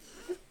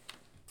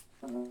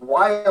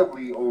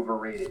 Wildly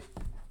overrated.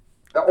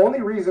 The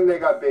only reason they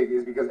got big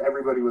is because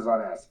everybody was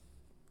on acid.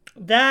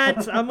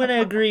 I'm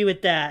gonna agree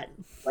with that.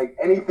 Like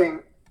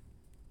anything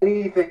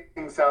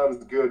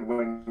sounds good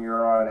when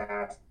you're on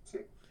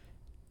acid.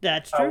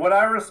 That's true. When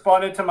I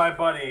responded to my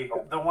buddy,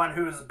 the one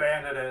whose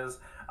band it is,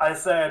 I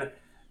said,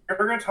 "Your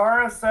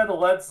guitarist said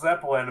Led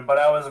Zeppelin," but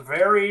I was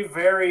very,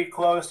 very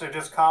close to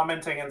just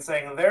commenting and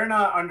saying they're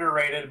not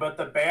underrated, but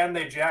the band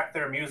they jacked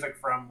their music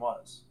from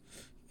was.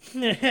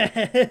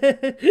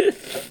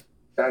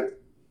 That's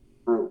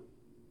true.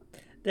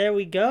 There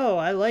we go.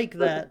 I like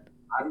that.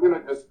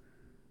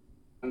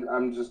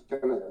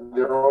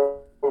 They're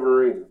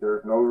overrated. They're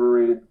an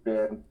overrated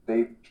band.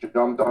 They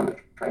jumped on the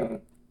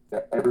train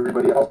that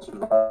everybody else was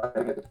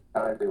riding at the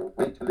time. They were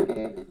late to the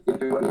game. They didn't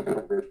do anything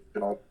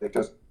original. They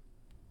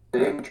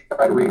didn't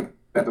try to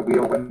reinvent the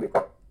wheel when they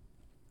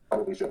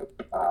probably should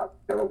have.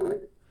 They're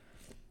overrated.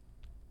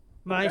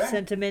 My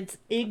sentiments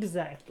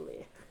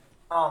exactly.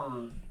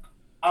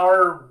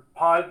 Our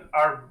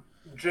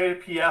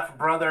JPF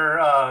brother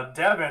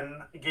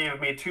Devin gave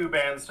me two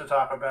bands to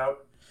talk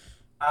about.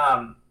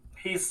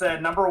 He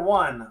said number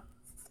 1,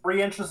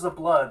 3 Inches of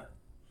Blood.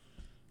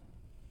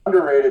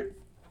 Underrated.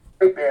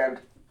 Great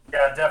band.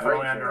 Yeah,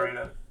 definitely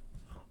underrated.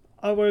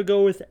 I'm gonna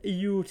go with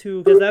you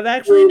too because I've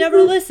actually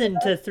never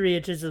listened to 3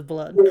 Inches of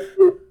Blood.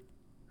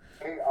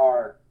 They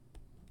are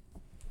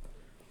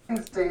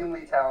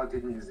insanely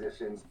talented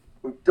musicians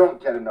who don't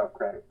get enough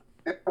credit.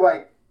 It's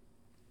like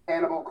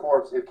Cannibal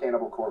Corpse if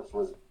Cannibal Corpse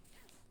was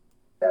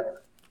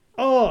better.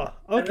 Oh,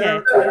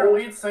 okay. Their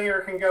lead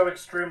singer can go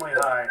extremely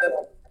high.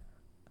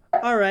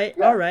 All right.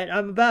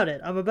 I'm about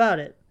it.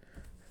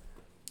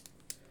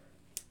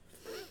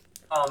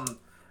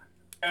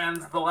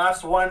 And the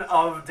last one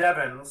of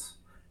Devin's,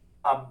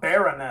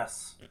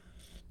 Baroness.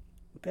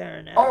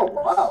 Baroness. Oh,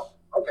 wow.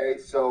 Okay,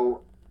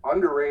 so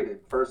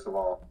underrated, first of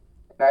all.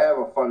 And I have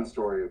a fun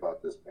story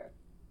about this band.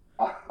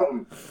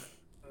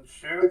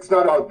 Shoot. It's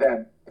not about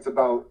them. It's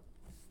about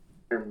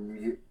their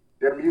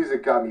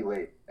music got me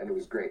late, and it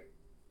was great.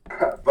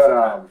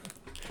 But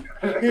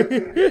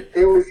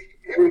it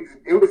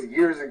was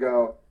years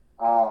ago.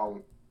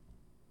 I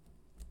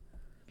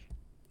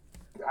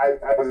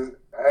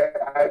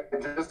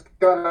just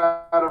got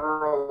out of a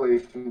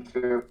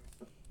relationship,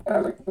 and I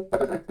was like, what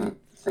does that mean?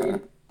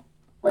 Same,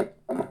 like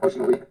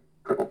emotionally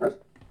crippled person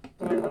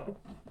to do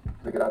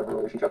to get out of a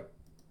relationship.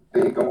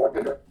 They go on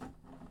Tinder.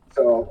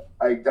 So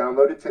I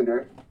downloaded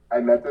Tinder. I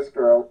met this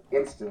girl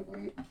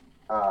instantly,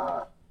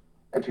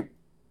 and she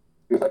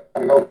was like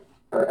coming over,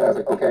 and I was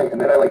like, okay. And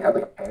then I had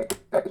a panic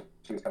attack.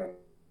 She was coming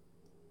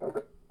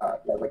over. I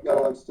was like,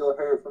 no, I'm still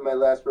hurt from my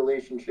last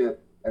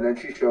relationship. And then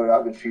she showed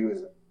up, and she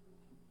was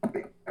a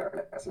big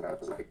Baroness, and I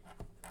was like,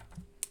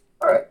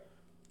 all right.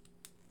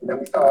 And then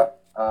we saw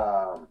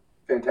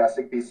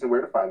Fantastic Beasts and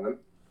Where to Find Them,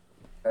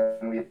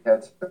 and we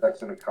had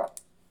sex in a car.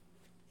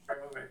 Great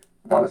movie.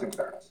 Promising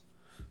Baroness.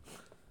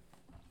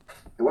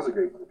 It was a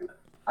great movie.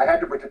 I had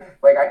to pretend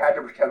like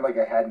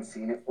I hadn't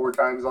seen it 4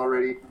 times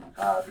already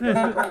because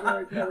I told her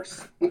I'd never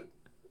seen it.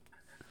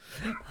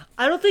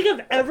 I don't think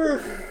I've ever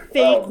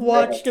fake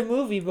watched a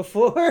movie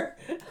before.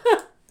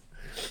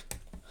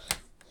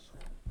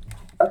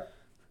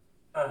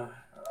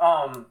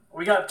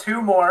 We got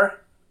 2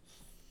 more.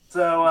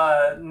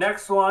 So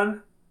next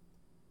one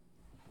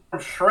from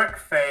Shrek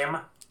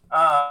fame,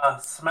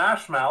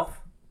 Smash Mouth.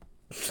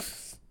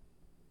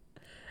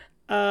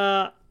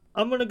 I'm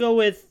gonna go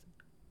with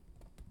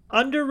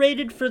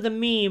underrated for the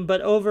meme,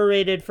 but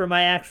overrated for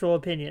my actual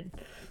opinion.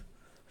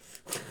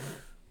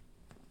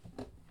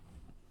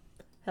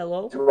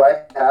 Hello? Do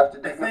I have to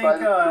dignify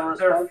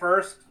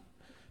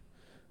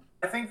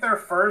I think their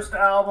first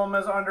album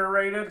is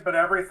underrated, but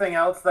everything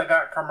else that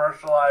got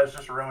commercialized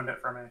just ruined it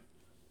for me.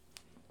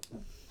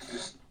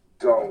 Just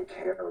don't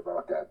care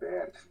about that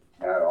band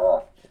at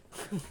all.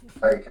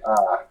 Like,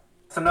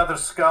 it's another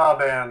ska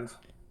band.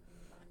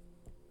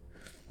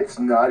 It's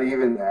not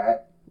even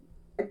that.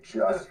 I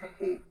just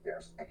hate their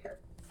singer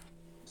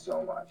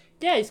so much.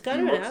 Yeah, he's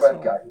kind of an looks asshole.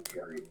 like Guy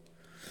Fieri.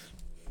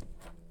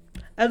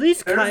 At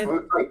least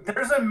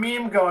there's a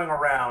meme going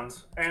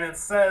around, and it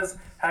says,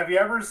 have you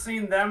ever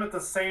seen them at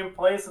the same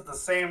place at the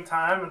same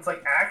time? It's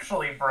like,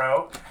 actually,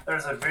 bro,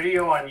 there's a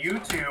video on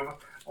YouTube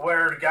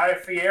where Guy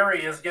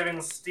Fieri is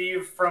giving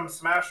Steve from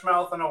Smash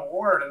Mouth an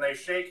award, and they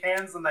shake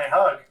hands and they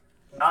hug.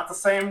 Not the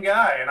same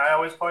guy, and I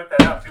always point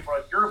that out. People are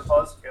like, you're a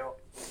buzzkill.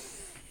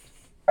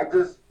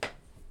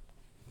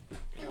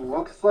 He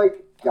looks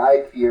like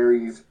Guy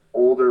Fieri's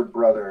older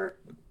brother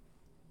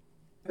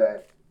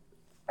that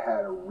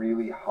had a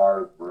really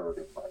hard road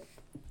in life.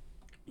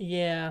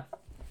 Yeah.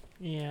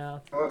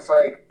 It looks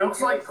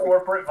like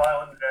corporate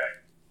Violent J.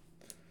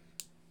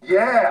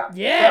 Yeah.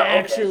 Yeah,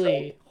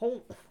 actually.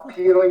 So,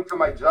 appealing to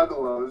my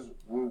juggalos,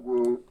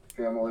 woo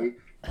family.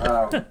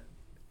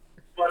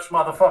 Much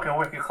motherfucking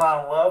wicked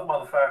clown love,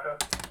 motherfucker.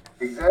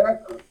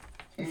 Exactly.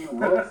 He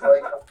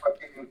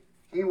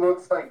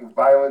looks like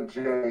Violent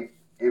J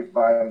if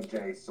Violent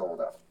J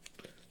sold out.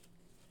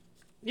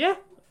 Yeah.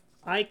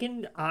 I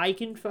am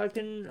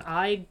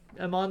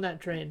on that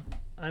train.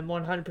 I'm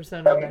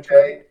 100% on that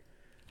train.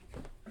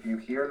 If you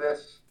hear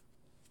this,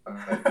 I'm a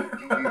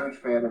huge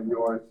fan of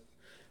yours.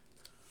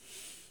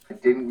 I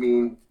didn't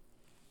mean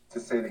to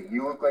say that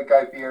you look like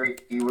Guy Fieri.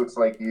 He looks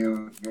like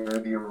you. You're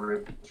the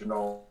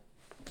original.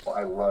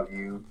 I love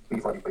you.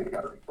 Please let me play the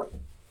Gathering.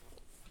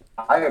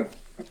 I am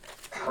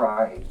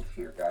trying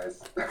here,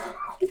 guys.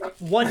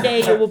 One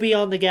day you will be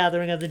on the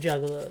Gathering of the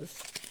Juggalos.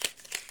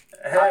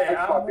 Hey,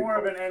 I'm more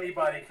of an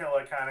anybody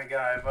killer kind of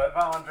guy, but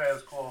Valentre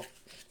is cool.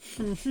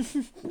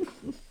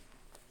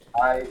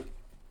 I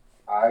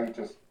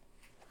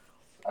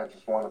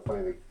just want to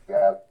play the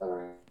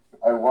Gathering.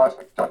 I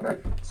watched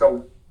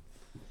so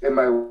in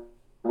my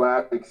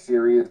last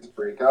serious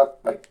breakup,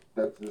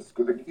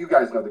 you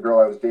guys know the girl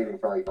I was dating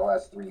for the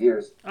last 3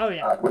 years. Oh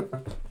yeah.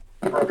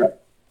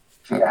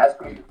 She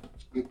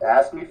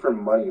asked me for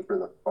money for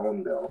the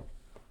phone bill.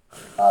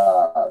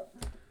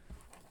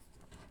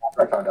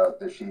 I found out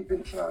that she'd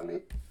been cheating on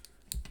me.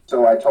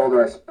 So I told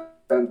her I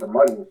spent the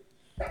money,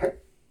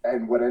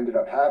 and what ended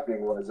up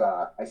happening was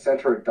I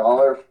sent her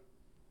 $1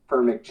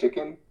 for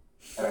McChicken,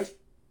 and I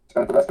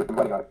spent the rest of the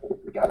money on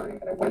the Gathering,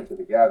 and I went to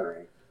the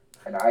Gathering,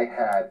 and I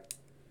had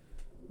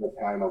the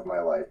time of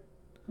my life.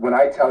 When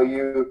I tell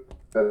you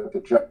that the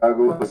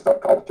Juggalo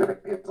subculture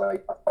is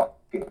like a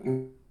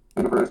fucking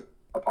universe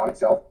upon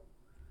itself,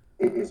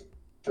 it is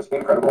just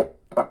incredible.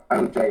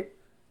 I'm Jay.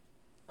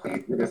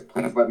 Please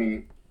let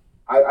me.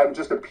 I'm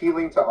just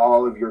appealing to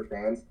all of your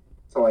fans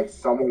to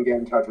someone get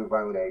in touch with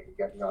Violent J and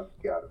get me on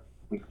together.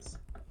 Please.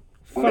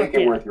 Make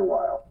it worth your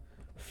while.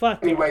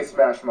 Anyway,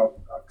 Smash Mouth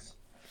sucks.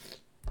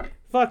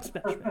 Fuck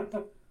Smash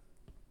Mouth.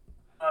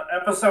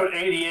 Episode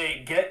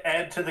 88, Get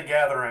Ed to the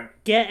Gathering.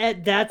 Get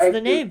Ed, that's the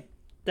name.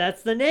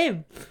 That's the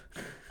name.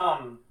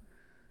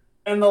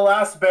 And the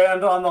last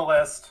band on the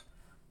list,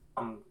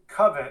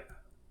 Covet.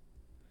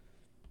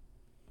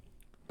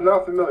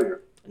 Not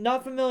familiar.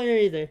 Not familiar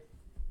either.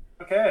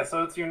 Okay,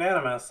 so it's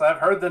unanimous. I've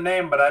heard the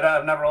name, but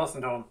I've never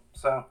listened to them.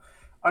 So,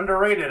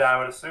 underrated, I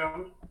would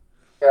assume.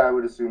 Yeah, I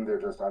would assume they're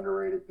just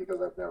underrated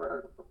because I've never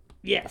heard of them.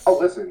 Yes. Oh,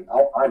 listen.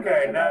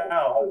 Okay.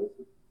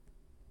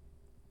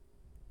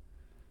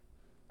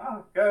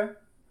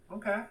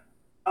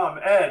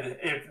 Ed,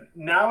 if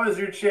now is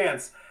your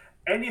chance.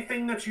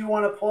 Anything that you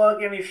want to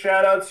plug, any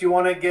shout-outs you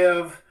want to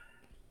give,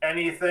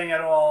 anything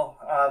at all,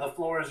 the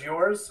floor is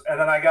yours. And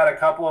then I got a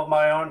couple of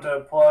my own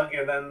to plug,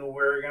 and then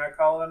we're going to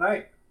call it a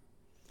night.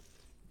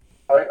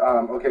 All right.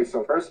 Okay,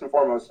 so first and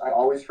foremost, I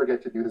always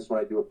forget to do this when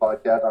I do a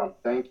podcast.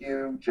 Thank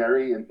you,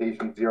 Jerry and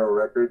Patient Zero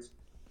Records,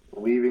 for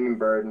believing in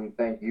Burden.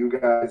 Thank you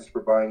guys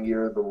for buying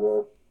Year of the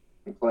Wolf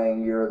and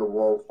playing Year of the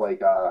Wolf.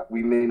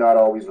 We may not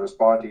always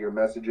respond to your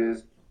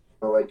messages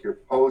or your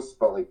posts,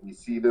 but we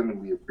see them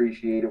and we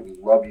appreciate it. We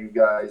love you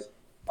guys.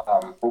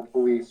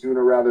 Hopefully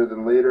sooner rather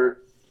than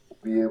later,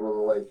 we'll be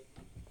able to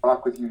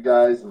talk with you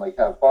guys and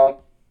have fun.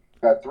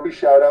 Got 3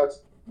 shout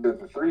outs. The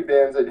 3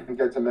 bands I didn't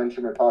get to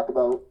mention or talk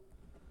about.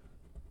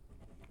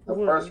 The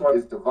first one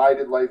is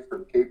Divided Life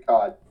from Cape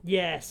Cod.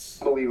 Yes.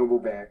 Unbelievable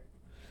band.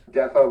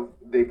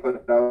 They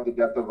put out the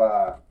Death of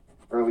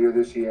earlier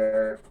this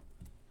year.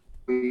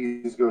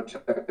 Please go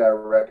check that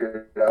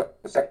record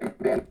out. The second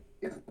band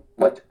is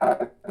Blood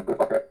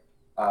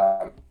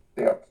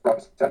they are from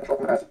Central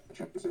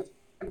Massachusetts.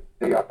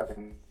 They are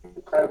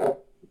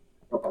incredible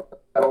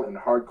metal and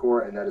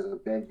hardcore, and that is a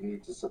band you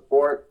need to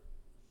support.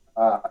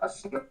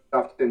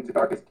 Snuffed Into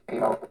Darkness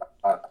came out,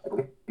 I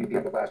believe, the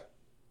end of last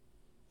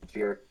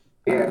year.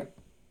 And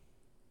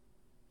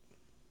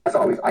as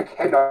always, I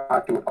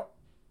cannot do a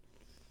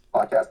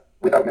podcast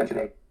without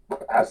mentioning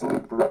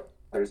Absolute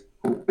Brothers,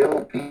 who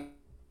will be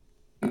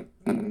the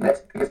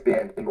next biggest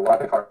band in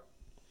melodic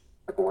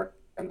hardcore,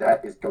 and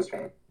that is Ghost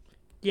Train.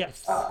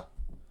 Yes. A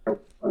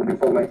new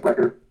full-length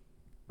record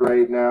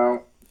right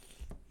now.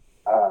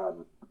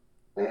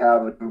 They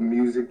have a new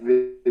music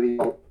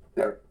video.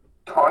 They're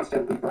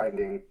constantly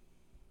grinding.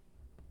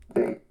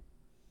 They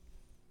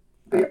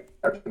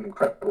are just an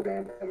incredible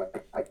band, and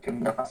I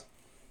cannot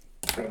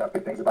say enough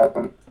good things about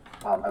them.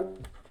 I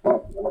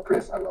love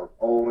Chris. I love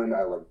Olin.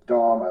 I love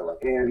Dom. I love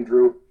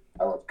Andrew.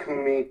 I love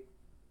Kumi.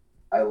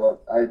 I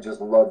just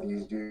love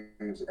these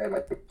dudes, and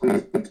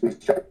please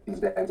check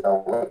these bands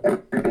out.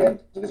 Every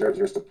band deserves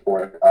your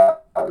support.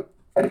 And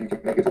if you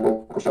can make it to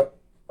local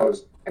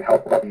shows and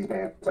help out these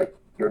bands,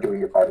 you're doing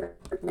your part in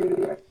the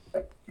community. And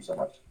thank you so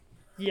much.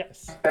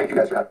 Yes. Thank you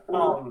guys for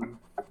having me.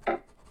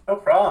 No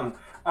problem.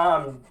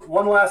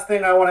 One last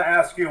thing I want to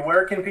ask you: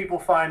 where can people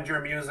find your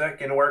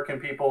music, and where can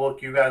people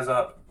look you guys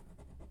up?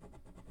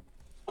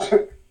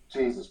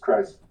 Jesus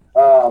Christ.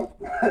 So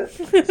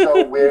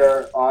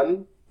we're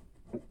on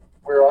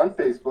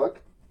Facebook.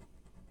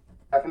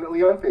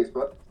 Definitely on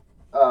Facebook.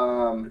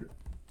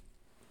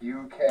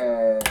 You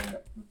can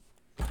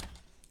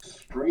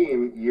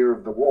stream Year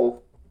of the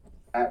Wolf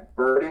at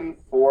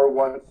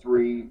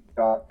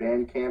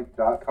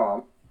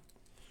burden413.bandcamp.com.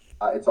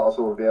 It's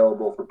also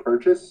available for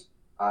purchase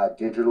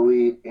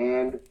digitally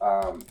and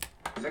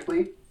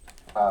physically.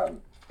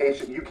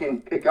 You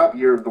can pick up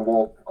Year of the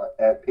Wolf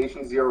at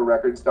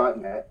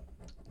patientzerorecords.net,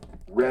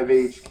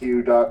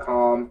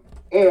 revhq.com,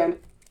 and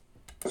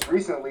just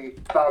recently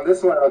found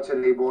this one out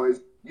today,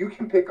 boys. You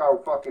can pick our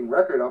fucking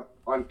record up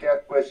on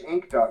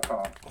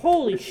deathwishinc.com.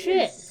 Holy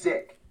shit.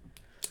 Sick.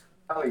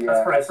 Hell yeah.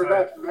 That's pretty I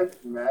forgot to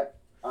mention that.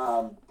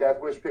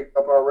 Deathwish picked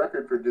up our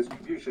record for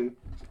distribution.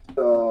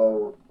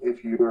 So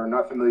if you are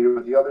not familiar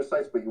with the other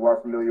sites, but you are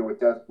familiar with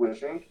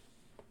Deathwish Inc.,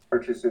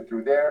 purchase it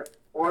through there.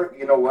 Or,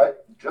 you know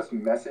what? Just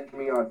message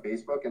me on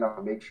Facebook and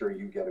I'll make sure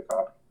you get a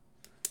copy.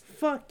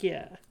 Fuck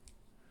yeah.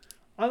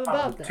 I'm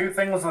about that. Two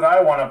things that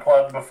I want to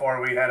plug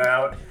before we head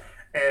out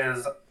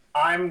is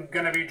I'm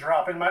going to be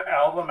dropping my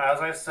album,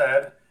 as I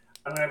said.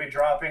 I'm going to be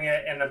dropping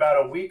it in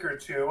about a week or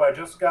two. I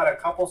just got a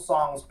couple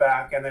songs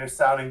back and they're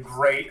sounding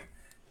great.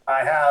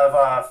 I have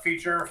a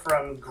feature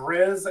from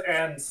Grizz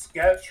and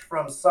Sketch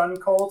from Sun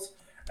Cult,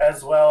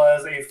 as well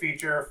as a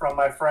feature from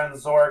my friend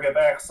Zorg of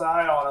XI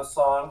on a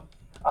song.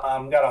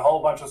 Got a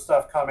whole bunch of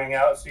stuff coming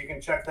out, so you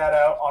can check that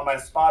out on my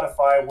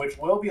Spotify, which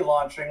will be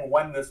launching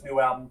when this new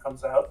album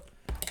comes out.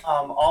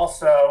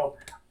 Also,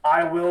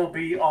 I will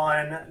be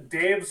on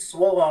Dave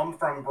Swillum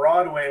from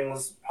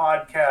Broadwing's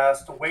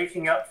podcast,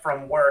 Waking Up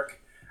From Work,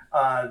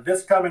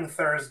 this coming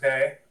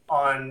Thursday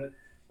on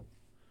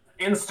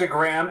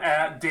Instagram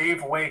at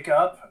Dave Wake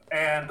Up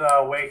and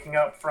Waking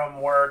Up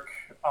From Work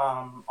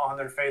on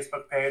their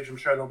Facebook page. I'm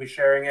sure they'll be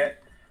sharing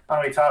it.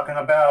 I'll be talking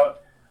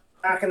about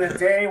back in the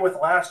day with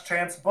Last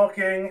Chance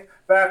Booking,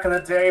 back in the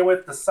day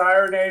with the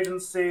Siren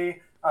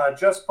Agency,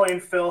 Just Plain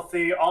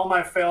Filthy, all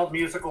my failed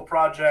musical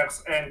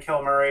projects, and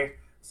Kilmurray.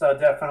 So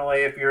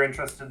definitely, if you're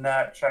interested in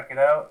that, check it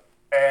out.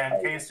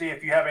 And Casey,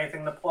 if you have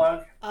anything to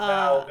plug,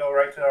 now we'll go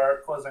right to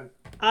our closing.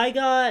 I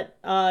got,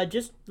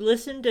 just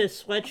listen to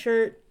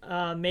Sweatshirt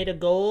Made of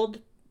Gold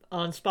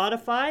on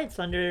Spotify. It's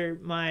under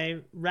my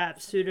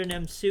rap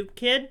pseudonym Soup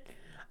Kid.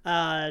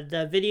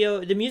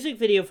 The music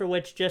video for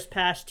which just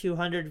passed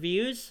 200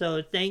 views.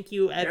 So thank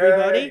you,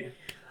 everybody.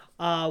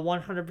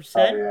 100%.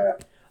 Oh, yeah.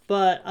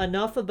 But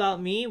enough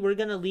about me. We're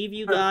going to leave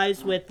you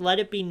guys with Let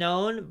It Be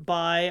Known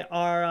by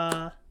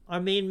our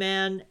main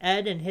man,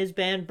 Ed, and his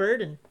band,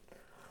 Burden.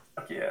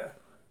 Yeah.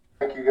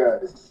 Thank you,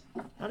 guys.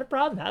 Not a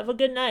problem. Have a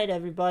good night,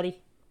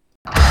 everybody.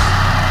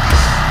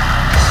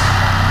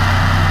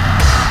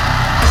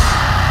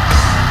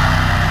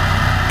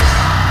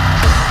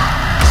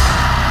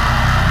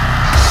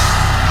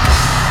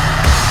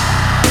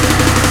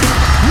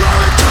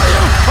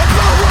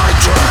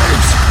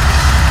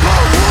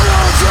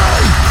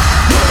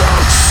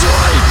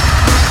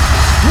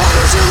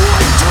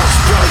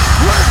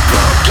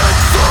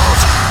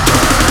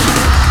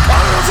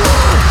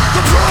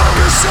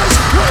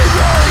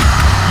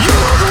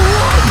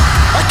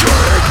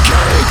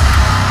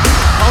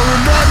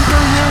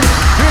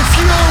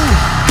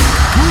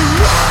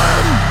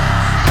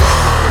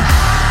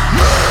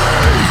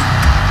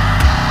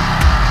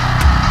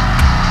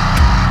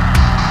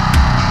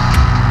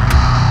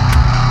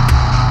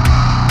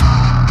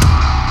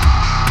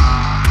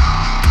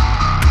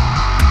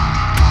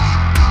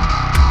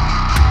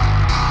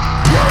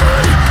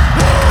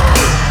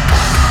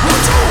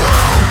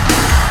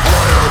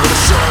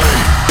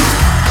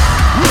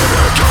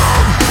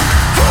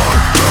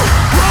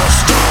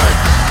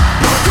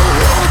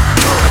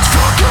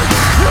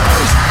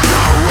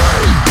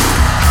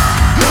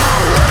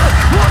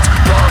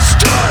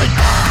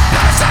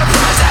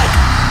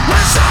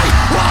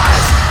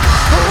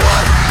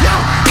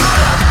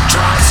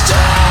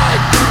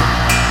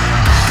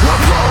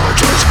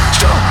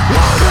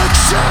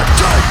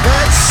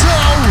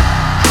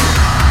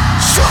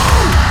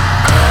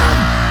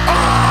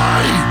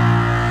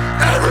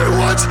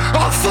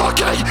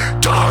 okay.